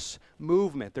justice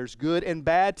movement. There's good and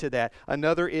bad to that.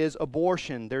 Another is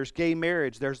abortion. There's gay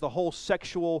marriage. There's the whole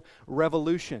sexual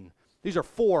revolution. These are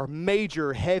 4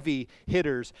 major heavy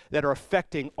hitters that are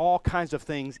affecting all kinds of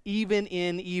things, even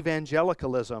in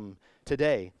evangelicalism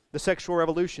today. The sexual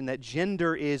revolution, that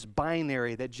gender is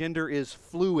binary, that gender is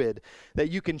fluid, that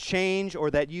you can change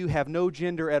or that you have no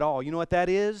gender at all. You know what that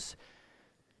is?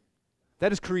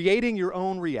 That is creating your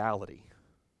own reality.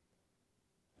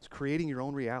 It's creating your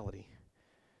own reality.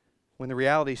 When the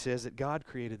reality says that God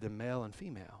created them male and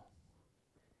female.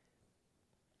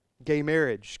 Gay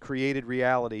marriage, created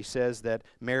reality, says that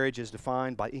marriage is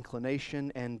defined by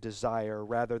inclination and desire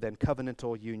rather than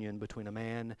covenantal union between a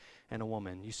man and a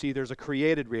woman. You see, there's a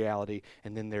created reality,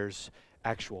 and then there's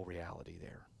actual reality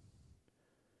there.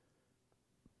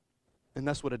 And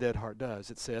that's what a dead heart does.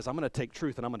 It says, I'm going to take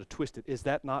truth and I'm going to twist it. Is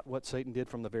that not what Satan did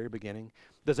from the very beginning?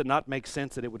 Does it not make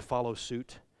sense that it would follow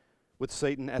suit with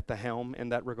Satan at the helm in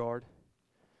that regard?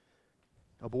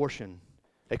 Abortion.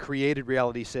 A created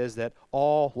reality says that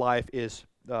all life is,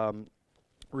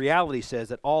 reality says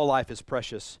that all life is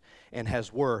precious and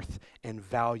has worth and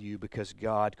value because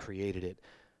God created it.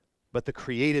 But the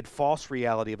created false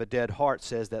reality of a dead heart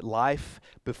says that life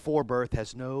before birth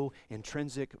has no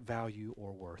intrinsic value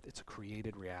or worth. It's a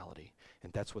created reality,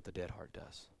 and that's what the dead heart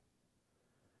does.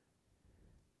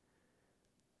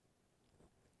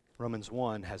 Romans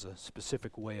 1 has a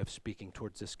specific way of speaking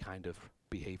towards this kind of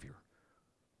behavior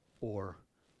or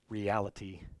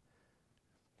reality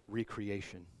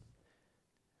recreation.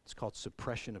 It's called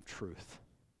suppression of truth.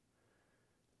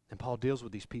 And Paul deals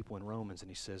with these people in Romans, and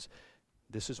he says,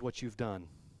 this is what you've done.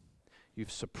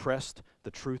 You've suppressed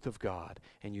the truth of God,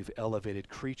 and you've elevated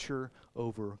creature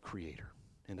over creator.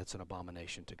 And it's an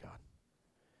abomination to God.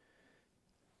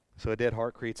 So a dead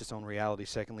heart creates its own reality.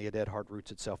 Secondly, a dead heart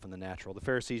roots itself in the natural. The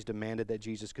Pharisees demanded that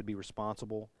Jesus could be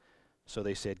responsible, so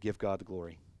they said, give God the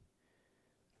glory.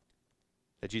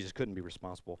 That Jesus couldn't be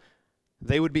responsible.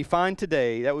 They would be fine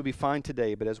today, that would be fine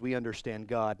today, but as we understand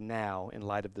God now in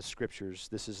light of the Scriptures,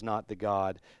 this is not the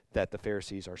God that the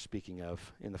Pharisees are speaking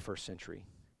of in the first century.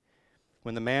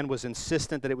 When the man was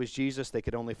insistent that it was Jesus, they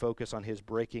could only focus on his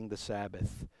breaking the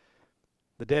Sabbath.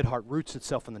 The dead heart roots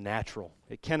itself in the natural.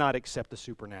 It cannot accept the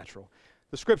supernatural.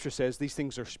 The Scripture says these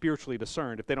things are spiritually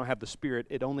discerned. If they don't have the Spirit,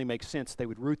 it only makes sense they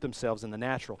would root themselves in the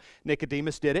natural.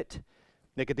 Nicodemus did it.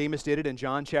 Nicodemus did it in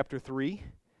John chapter 3.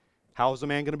 How is a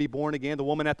man going to be born again? The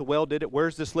woman at the well did it.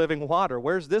 Where's this living water?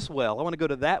 Where's this well? I want to go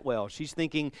to that well. She's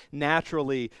thinking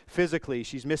naturally, physically.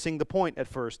 She's missing the point at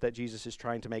first that Jesus is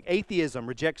trying to make. Atheism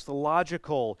rejects the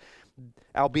logical,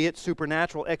 albeit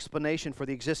supernatural, explanation for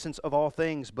the existence of all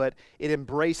things, but it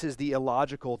embraces the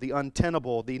illogical, the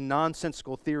untenable, the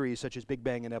nonsensical theories such as Big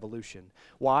Bang and evolution.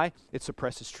 Why? It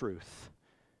suppresses truth.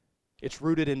 It's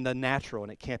rooted in the natural,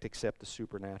 and it can't accept the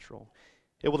supernatural.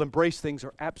 It will embrace things that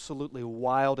are absolutely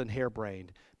wild and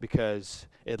harebrained because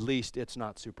at least it's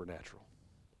not supernatural.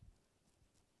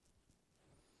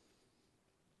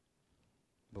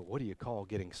 But what do you call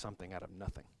getting something out of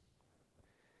nothing?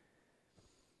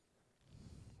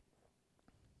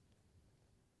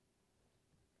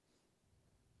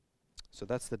 So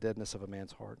that's the deadness of a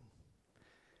man's heart.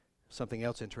 Something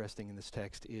else interesting in this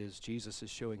text is Jesus is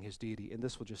showing his deity, and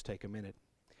this will just take a minute.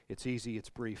 It's easy, it's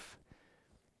brief.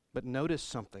 But notice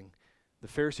something. The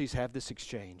Pharisees have this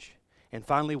exchange. And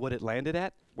finally where it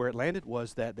landed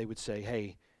was that they would say,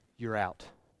 hey, you're out.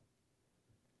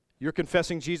 You're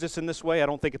confessing Jesus in this way. I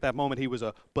don't think at that moment he was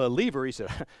a believer. He said,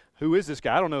 who is this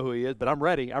guy? I don't know who he is, but I'm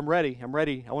ready. I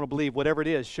want to believe whatever it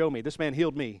is. Show me. This man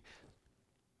healed me.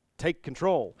 Take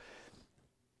control.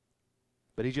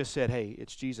 But he just said, hey,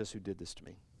 it's Jesus who did this to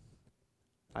me.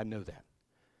 I know that.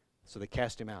 So they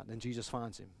cast him out. And then Jesus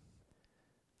finds him.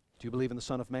 Do you believe in the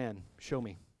Son of Man? Show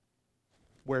me.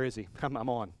 Where is he? I'm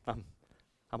on. I'm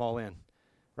all in,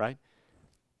 right?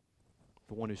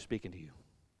 The one who's speaking to you.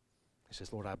 He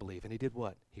says, Lord, I believe. And he did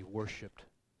what? He worshiped.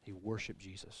 He worshiped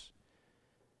Jesus.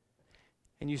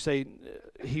 And you say,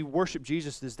 he worshiped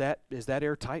Jesus. Is that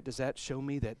airtight? Does that show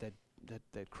me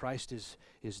that Christ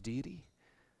is deity?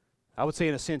 I would say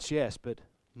in a sense, yes, but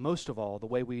most of all, the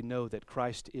way we know that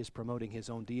Christ is promoting his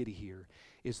own deity here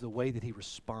is the way that he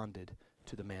responded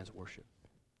to the man's worship.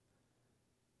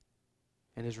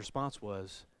 And his response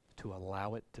was to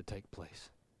allow it to take place.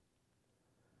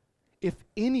 If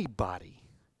anybody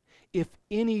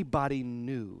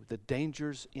knew the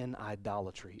dangers in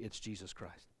idolatry, it's Jesus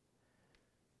Christ.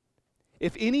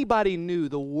 If anybody knew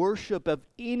the worship of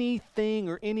anything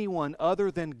or anyone other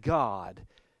than God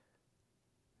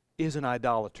is an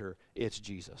idolater, it's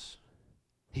Jesus.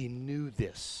 He knew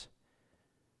this.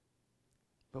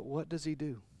 But what does he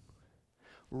do?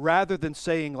 Rather than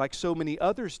saying, like so many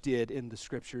others did in the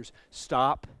Scriptures,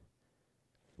 stop,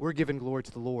 we're giving glory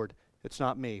to the Lord. It's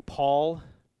not me. Paul,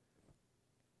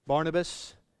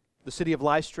 Barnabas, the city of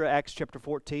Lystra, Acts chapter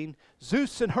 14.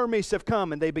 Zeus and Hermes have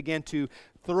come, and they began to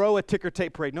throw a ticker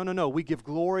tape parade. No. We give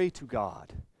glory to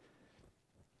God.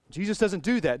 Jesus doesn't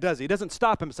do that, does he? He doesn't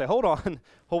stop him and say, hold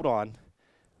on.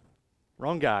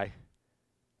 Wrong guy.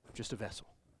 I'm just a vessel.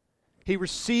 He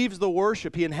receives the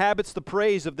worship. He inhabits the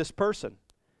praise of this person.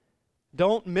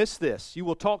 Don't miss this. You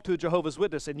will talk to a Jehovah's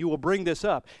Witness and you will bring this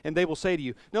up, and they will say to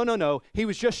you, no, he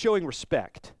was just showing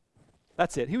respect.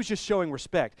 That's it. He was just showing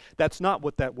respect. That's not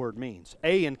what that word means.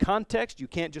 A, in context, you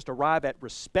can't just arrive at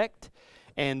respect.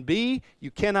 And B,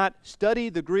 you cannot study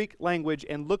the Greek language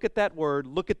and look at that word,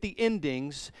 look at the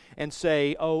endings, and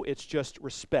say, oh, it's just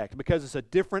respect, because it's a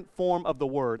different form of the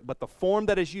word, but the form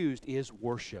that is used is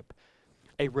worship,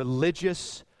 a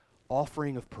religious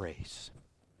offering of praise.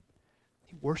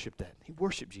 He worshiped that. He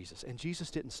worshiped Jesus, and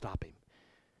Jesus didn't stop him.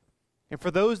 And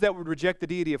for those that would reject the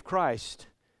deity of Christ,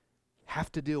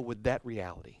 have to deal with that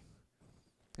reality,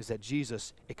 is that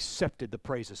Jesus accepted the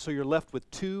praises. So you're left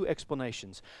with two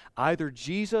explanations. Either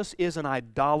Jesus is an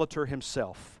idolater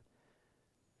himself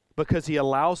because he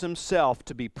allows himself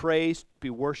to be praised, to be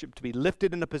worshiped, to be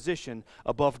lifted in a position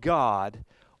above God,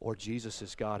 or Jesus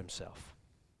is God himself,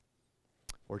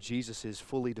 or Jesus is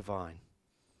fully divine.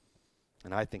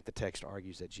 And I think the text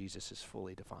argues that Jesus is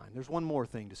fully divine. There's one more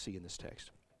thing to see in this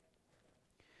text,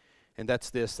 and that's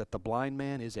this, that the blind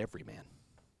man is every man.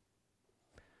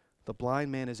 The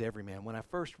blind man is every man. When I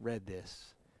first read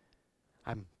this,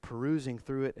 I'm perusing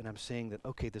through it and I'm seeing that,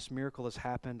 okay, this miracle has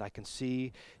happened. I can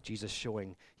see Jesus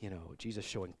showing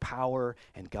power,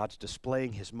 and God's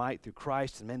displaying his might through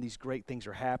Christ, and man, these great things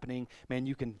are happening. Man,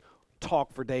 you can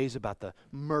talk for days about the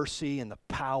mercy and the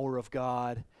power of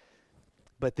God.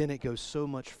 But then it goes so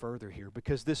much further here,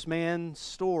 because this man's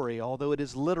story, although it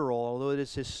is literal, although it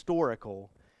is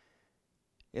historical,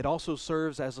 it also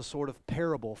serves as a sort of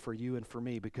parable for you and for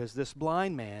me, because this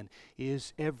blind man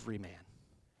is every man.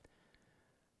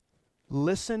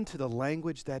 Listen to the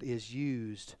language that is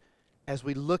used as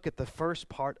we look at the first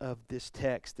part of this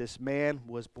text. This man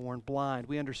was born blind.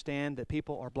 We understand that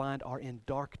people are blind, are in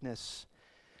darkness.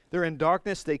 They're in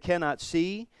darkness, they cannot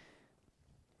see.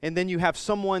 And then you have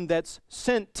someone that's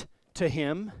sent to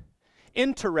him.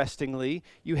 Interestingly,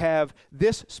 you have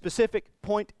this specific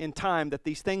point in time that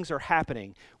these things are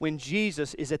happening, when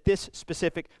Jesus is at this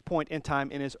specific point in time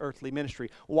in his earthly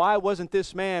ministry. Why wasn't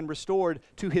this man restored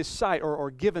to his sight or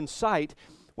given sight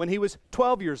when he was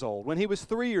 12 years old, when he was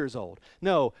 3 years old?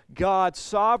 No, God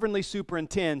sovereignly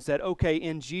superintends that, okay,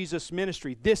 in Jesus'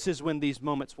 ministry, this is when these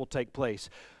moments will take place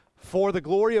for the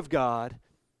glory of God,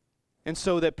 and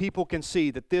so that people can see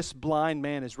that this blind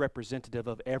man is representative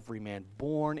of every man,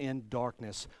 born in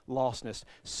darkness, lostness,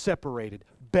 separated,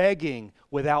 begging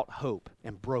without hope,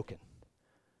 and broken.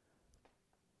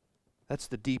 That's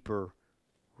the deeper,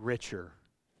 richer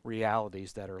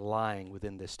realities that are lying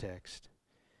within this text.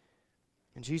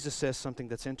 And Jesus says something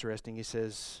that's interesting. He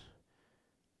says,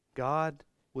 God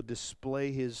would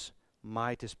display his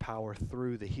might, his power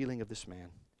through the healing of this man.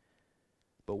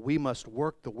 But we must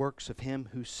work the works of him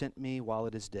who sent me while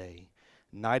it is day.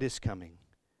 Night is coming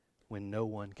when no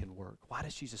one can work. Why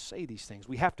does Jesus say these things?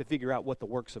 We have to figure out what the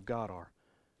works of God are.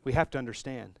 We have to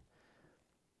understand.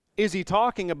 Is he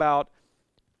talking about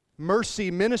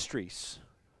mercy ministries?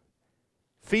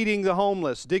 Feeding the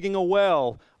homeless, digging a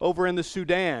well over in the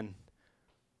Sudan,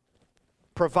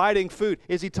 providing food.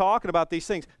 Is he talking about these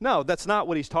things? No, that's not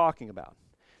what he's talking about.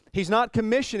 He's not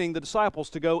commissioning the disciples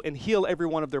to go and heal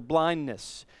everyone of their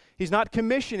blindness. He's not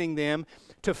commissioning them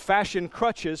to fashion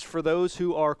crutches for those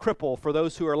who are crippled, for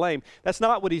those who are lame. That's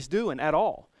not what he's doing at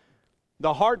all.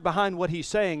 The heart behind what he's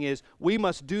saying is, we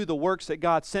must do the works that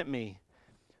God sent me,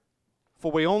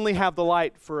 for we only have the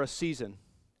light for a season,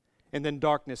 and then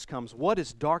darkness comes. What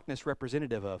is darkness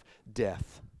representative of?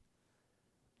 Death.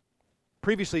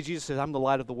 Previously, Jesus says, I'm the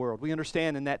light of the world. We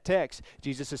understand in that text,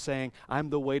 Jesus is saying, I'm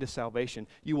the way to salvation.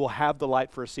 You will have the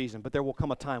light for a season, but there will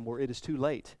come a time where it is too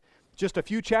late. Just a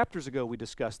few chapters ago, we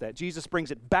discussed that. Jesus brings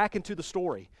it back into the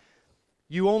story.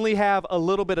 You only have a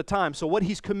little bit of time. So what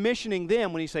he's commissioning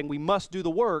them when he's saying we must do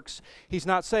the works, he's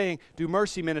not saying do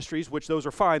mercy ministries, which those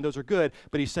are fine, those are good,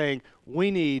 but he's saying we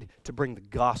need to bring the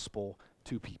gospel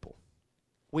to people.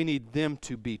 We need them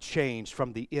to be changed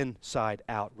from the inside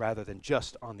out rather than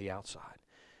just on the outside.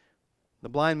 The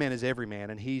blind man is every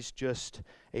man, and he's just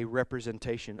a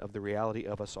representation of the reality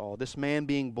of us all. This man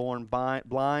being born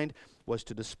blind was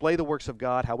to display the works of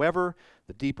God. However,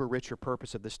 the deeper, richer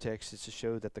purpose of this text is to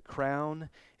show that the crown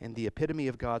and the epitome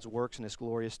of God's works in His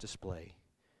glorious display,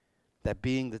 that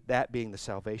being the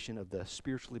salvation of the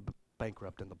spiritually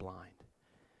bankrupt and the blind.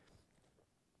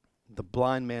 The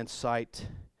blind man's sight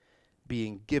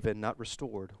being given, not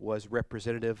restored, was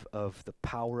representative of the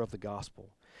power of the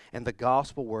gospel and the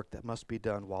gospel work that must be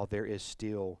done while there is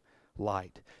still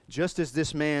light. Just as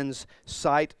this man's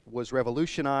sight was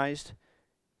revolutionized,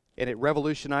 and it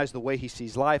revolutionized the way he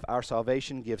sees life, our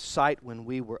salvation gives sight when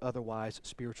we were otherwise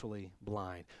spiritually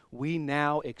blind. We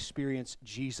now experience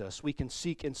Jesus. We can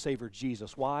seek and savor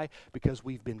Jesus. Why? Because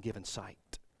we've been given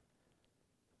sight.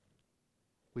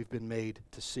 We've been made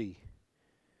to see.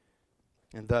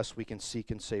 And thus we can seek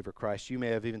and savor Christ. You may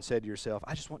have even said to yourself,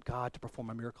 I just want God to perform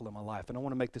a miracle in my life. And I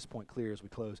want to make this point clear as we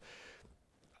close.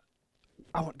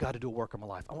 I want God to do a work in my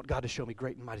life. I want God to show me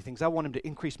great and mighty things. I want Him to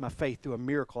increase my faith through a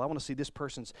miracle. I want to see this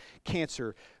person's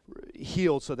cancer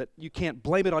healed so that you can't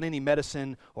blame it on any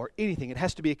medicine or anything. It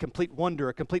has to be a complete wonder,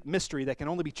 a complete mystery that can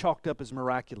only be chalked up as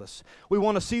miraculous. We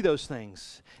want to see those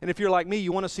things. And if you're like me,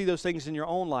 you want to see those things in your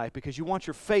own life because you want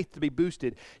your faith to be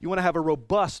boosted. You want to have a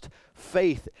robust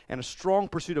faith and a strong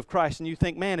pursuit of Christ. And you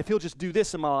think, man, if He'll just do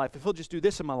this in my life, if He'll just do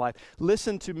this in my life.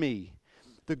 Listen to me.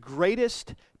 The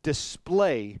greatest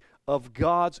display of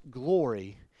God's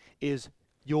glory is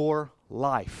your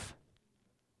life.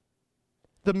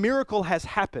 The miracle has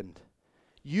happened.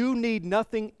 You need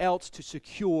nothing else to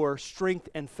secure strength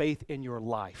and faith in your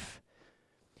life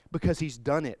because He's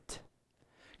done it.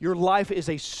 Your life is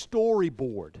a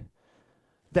storyboard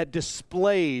that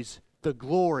displays the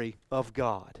glory of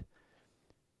God.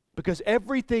 Because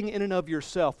everything in and of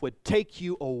yourself would take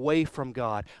you away from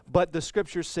God. But the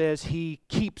Scripture says He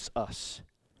keeps us.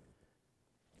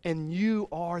 And you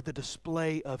are the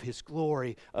display of His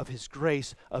glory, of His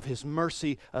grace, of His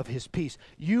mercy, of His peace.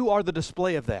 You are the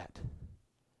display of that.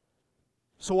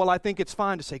 So while I think it's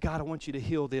fine to say, God, I want you to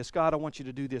heal this. God, I want you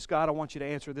to do this. God, I want you to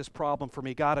answer this problem for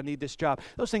me. God, I need this job.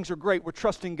 Those things are great. We're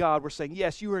trusting God. We're saying,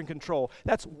 yes, you are in control.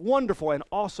 That's wonderful and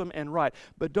awesome and right.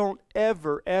 But don't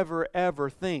ever, ever, ever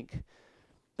think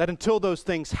that until those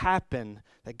things happen,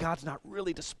 that God's not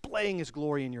really displaying His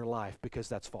glory in your life, because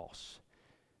that's false.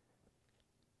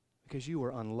 Because you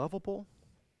were unlovable,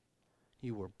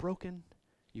 you were broken,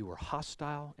 you were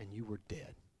hostile, and you were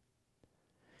dead.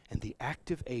 And the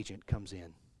active agent comes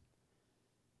in.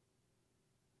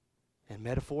 And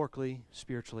metaphorically,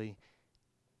 spiritually,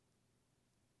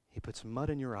 He puts mud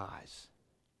in your eyes.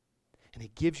 And He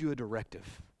gives you a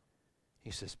directive.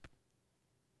 He says,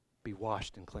 be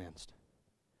washed and cleansed.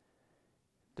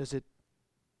 Does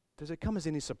it come as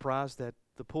any surprise that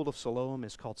the pool of Siloam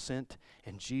is called sent,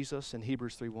 and Jesus in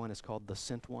Hebrews 3:1 is called the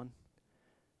sent one?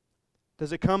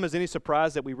 Does it come as any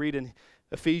surprise that we read in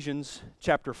Ephesians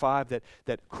chapter 5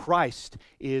 that Christ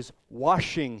is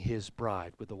washing His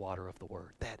bride with the water of the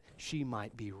Word, that she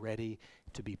might be ready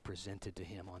to be presented to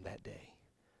Him on that day?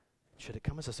 Should it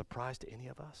come as a surprise to any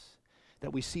of us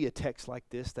that we see a text like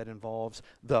this that involves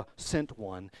the sent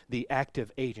one, the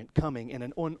active agent, coming in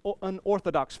an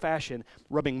unorthodox fashion,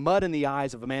 rubbing mud in the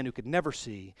eyes of a man who could never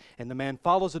see, and the man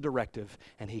follows a directive,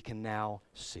 and he can now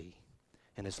see,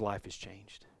 and his life is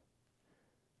changed?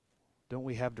 Don't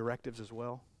we have directives as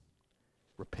well?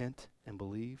 Repent and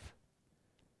believe.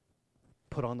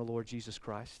 Put on the Lord Jesus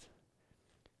Christ.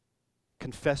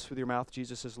 Confess with your mouth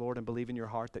Jesus is Lord and believe in your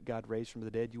heart that God raised from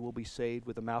the dead. You will be saved.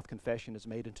 With the mouth, confession is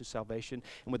made unto salvation,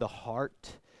 and with the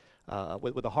heart,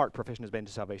 profession is made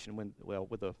unto salvation.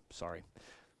 With the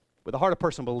heart a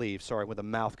person believes. With the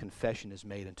mouth, confession is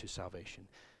made unto salvation.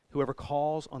 Whoever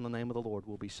calls on the name of the Lord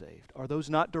will be saved. Are those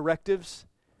not directives?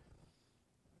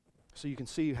 So you can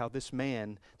see how this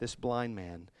man, this blind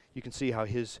man, you can see how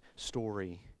his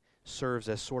story serves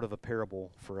as sort of a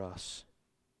parable for us.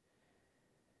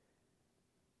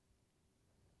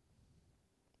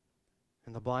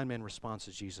 And the blind man responds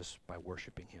to Jesus by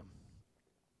worshiping him.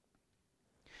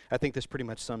 I think this pretty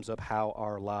much sums up how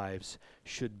our lives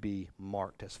should be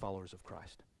marked as followers of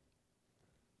Christ.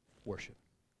 Worship.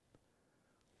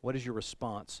 What is your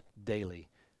response daily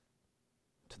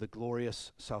to the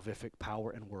glorious salvific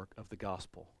power and work of the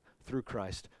gospel through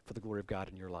Christ for the glory of God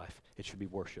in your life? It should be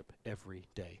worship every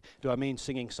day. Do I mean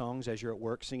singing songs as you're at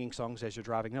work, singing songs as you're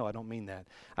driving? No, I don't mean that.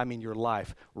 I mean your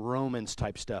life, Romans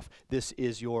type stuff. This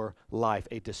is your life,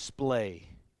 a display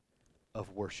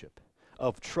of worship,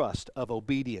 of trust, of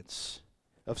obedience,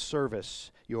 of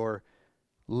service, your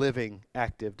living,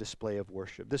 active display of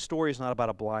worship. This story is not about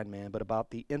a blind man, but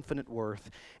about the infinite worth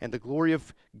and the glory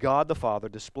of God the Father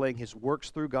displaying his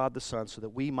works through God the Son so that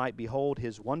we might behold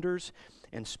his wonders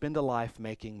and spend a life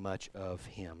making much of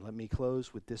him. Let me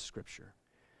close with this scripture.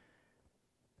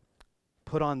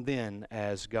 Put on then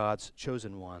as God's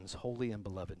chosen ones, holy and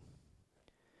beloved,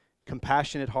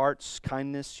 compassionate hearts,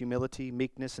 kindness, humility,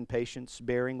 meekness, and patience,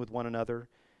 bearing with one another.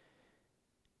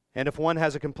 And if one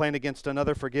has a complaint against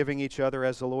another, forgiving each other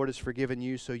as the Lord has forgiven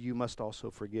you, so you must also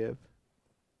forgive.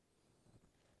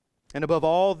 And above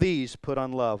all these, put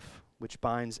on love, which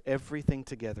binds everything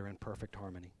together in perfect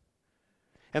harmony.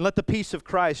 And let the peace of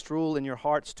Christ rule in your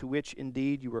hearts, to which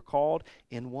indeed you were called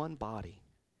in one body.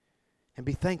 And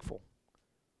be thankful.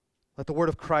 Let the word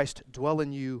of Christ dwell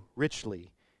in you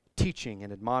richly, teaching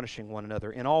and admonishing one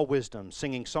another in all wisdom,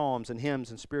 singing psalms and hymns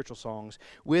and spiritual songs,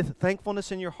 with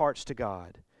thankfulness in your hearts to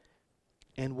God.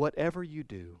 And whatever you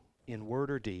do, in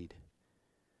word or deed,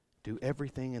 do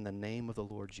everything in the name of the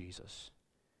Lord Jesus,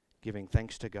 giving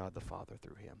thanks to God the Father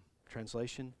through him.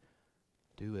 Translation,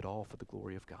 do it all for the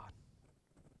glory of God.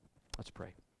 Let's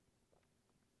pray.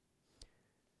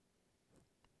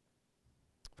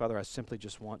 Father, I simply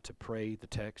just want to pray the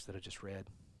text that I just read.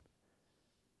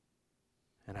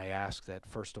 And I ask that,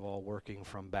 first of all, working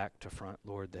from back to front,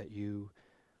 Lord, that you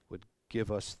would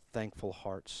give us thankful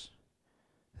hearts,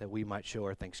 that we might show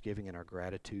our thanksgiving and our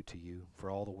gratitude to you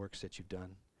for all the works that you've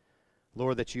done.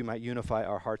 Lord, that you might unify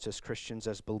our hearts as Christians,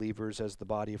 as believers, as the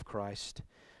body of Christ,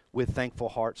 with thankful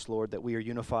hearts, Lord, that we are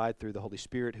unified through the Holy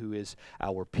Spirit, who is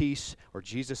our peace, or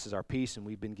Jesus is our peace, and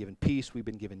we've been given peace, we've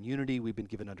been given unity, we've been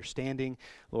given understanding.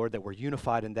 Lord, that we're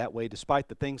unified in that way, despite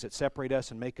the things that separate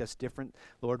us and make us different.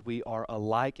 Lord, we are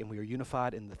alike, and we are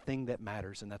unified in the thing that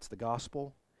matters, and that's the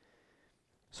gospel.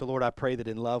 So, Lord, I pray that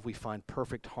in love we find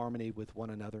perfect harmony with one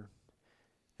another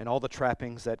and all the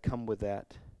trappings that come with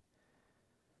that.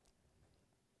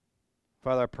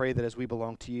 Father, I pray that as we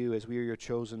belong to you, as we are your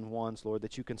chosen ones, Lord,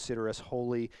 that you consider us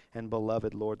holy and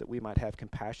beloved, Lord, that we might have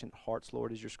compassionate hearts,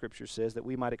 Lord, as your scripture says, that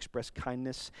we might express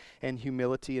kindness and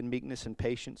humility and meekness and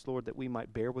patience, Lord, that we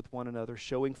might bear with one another,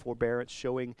 showing forbearance,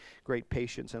 showing great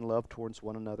patience and love towards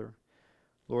one another.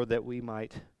 Lord, that we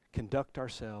might conduct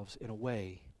ourselves in a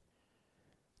way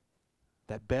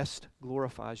that best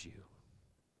glorifies you,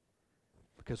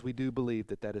 because we do believe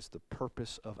that that is the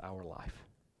purpose of our life.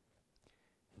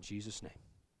 In Jesus' name,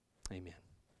 amen.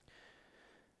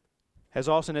 As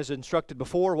Austin has instructed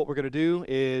before, what we're going to do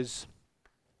is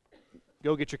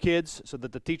go get your kids so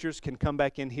that the teachers can come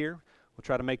back in here. We'll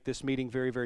try to make this meeting very, very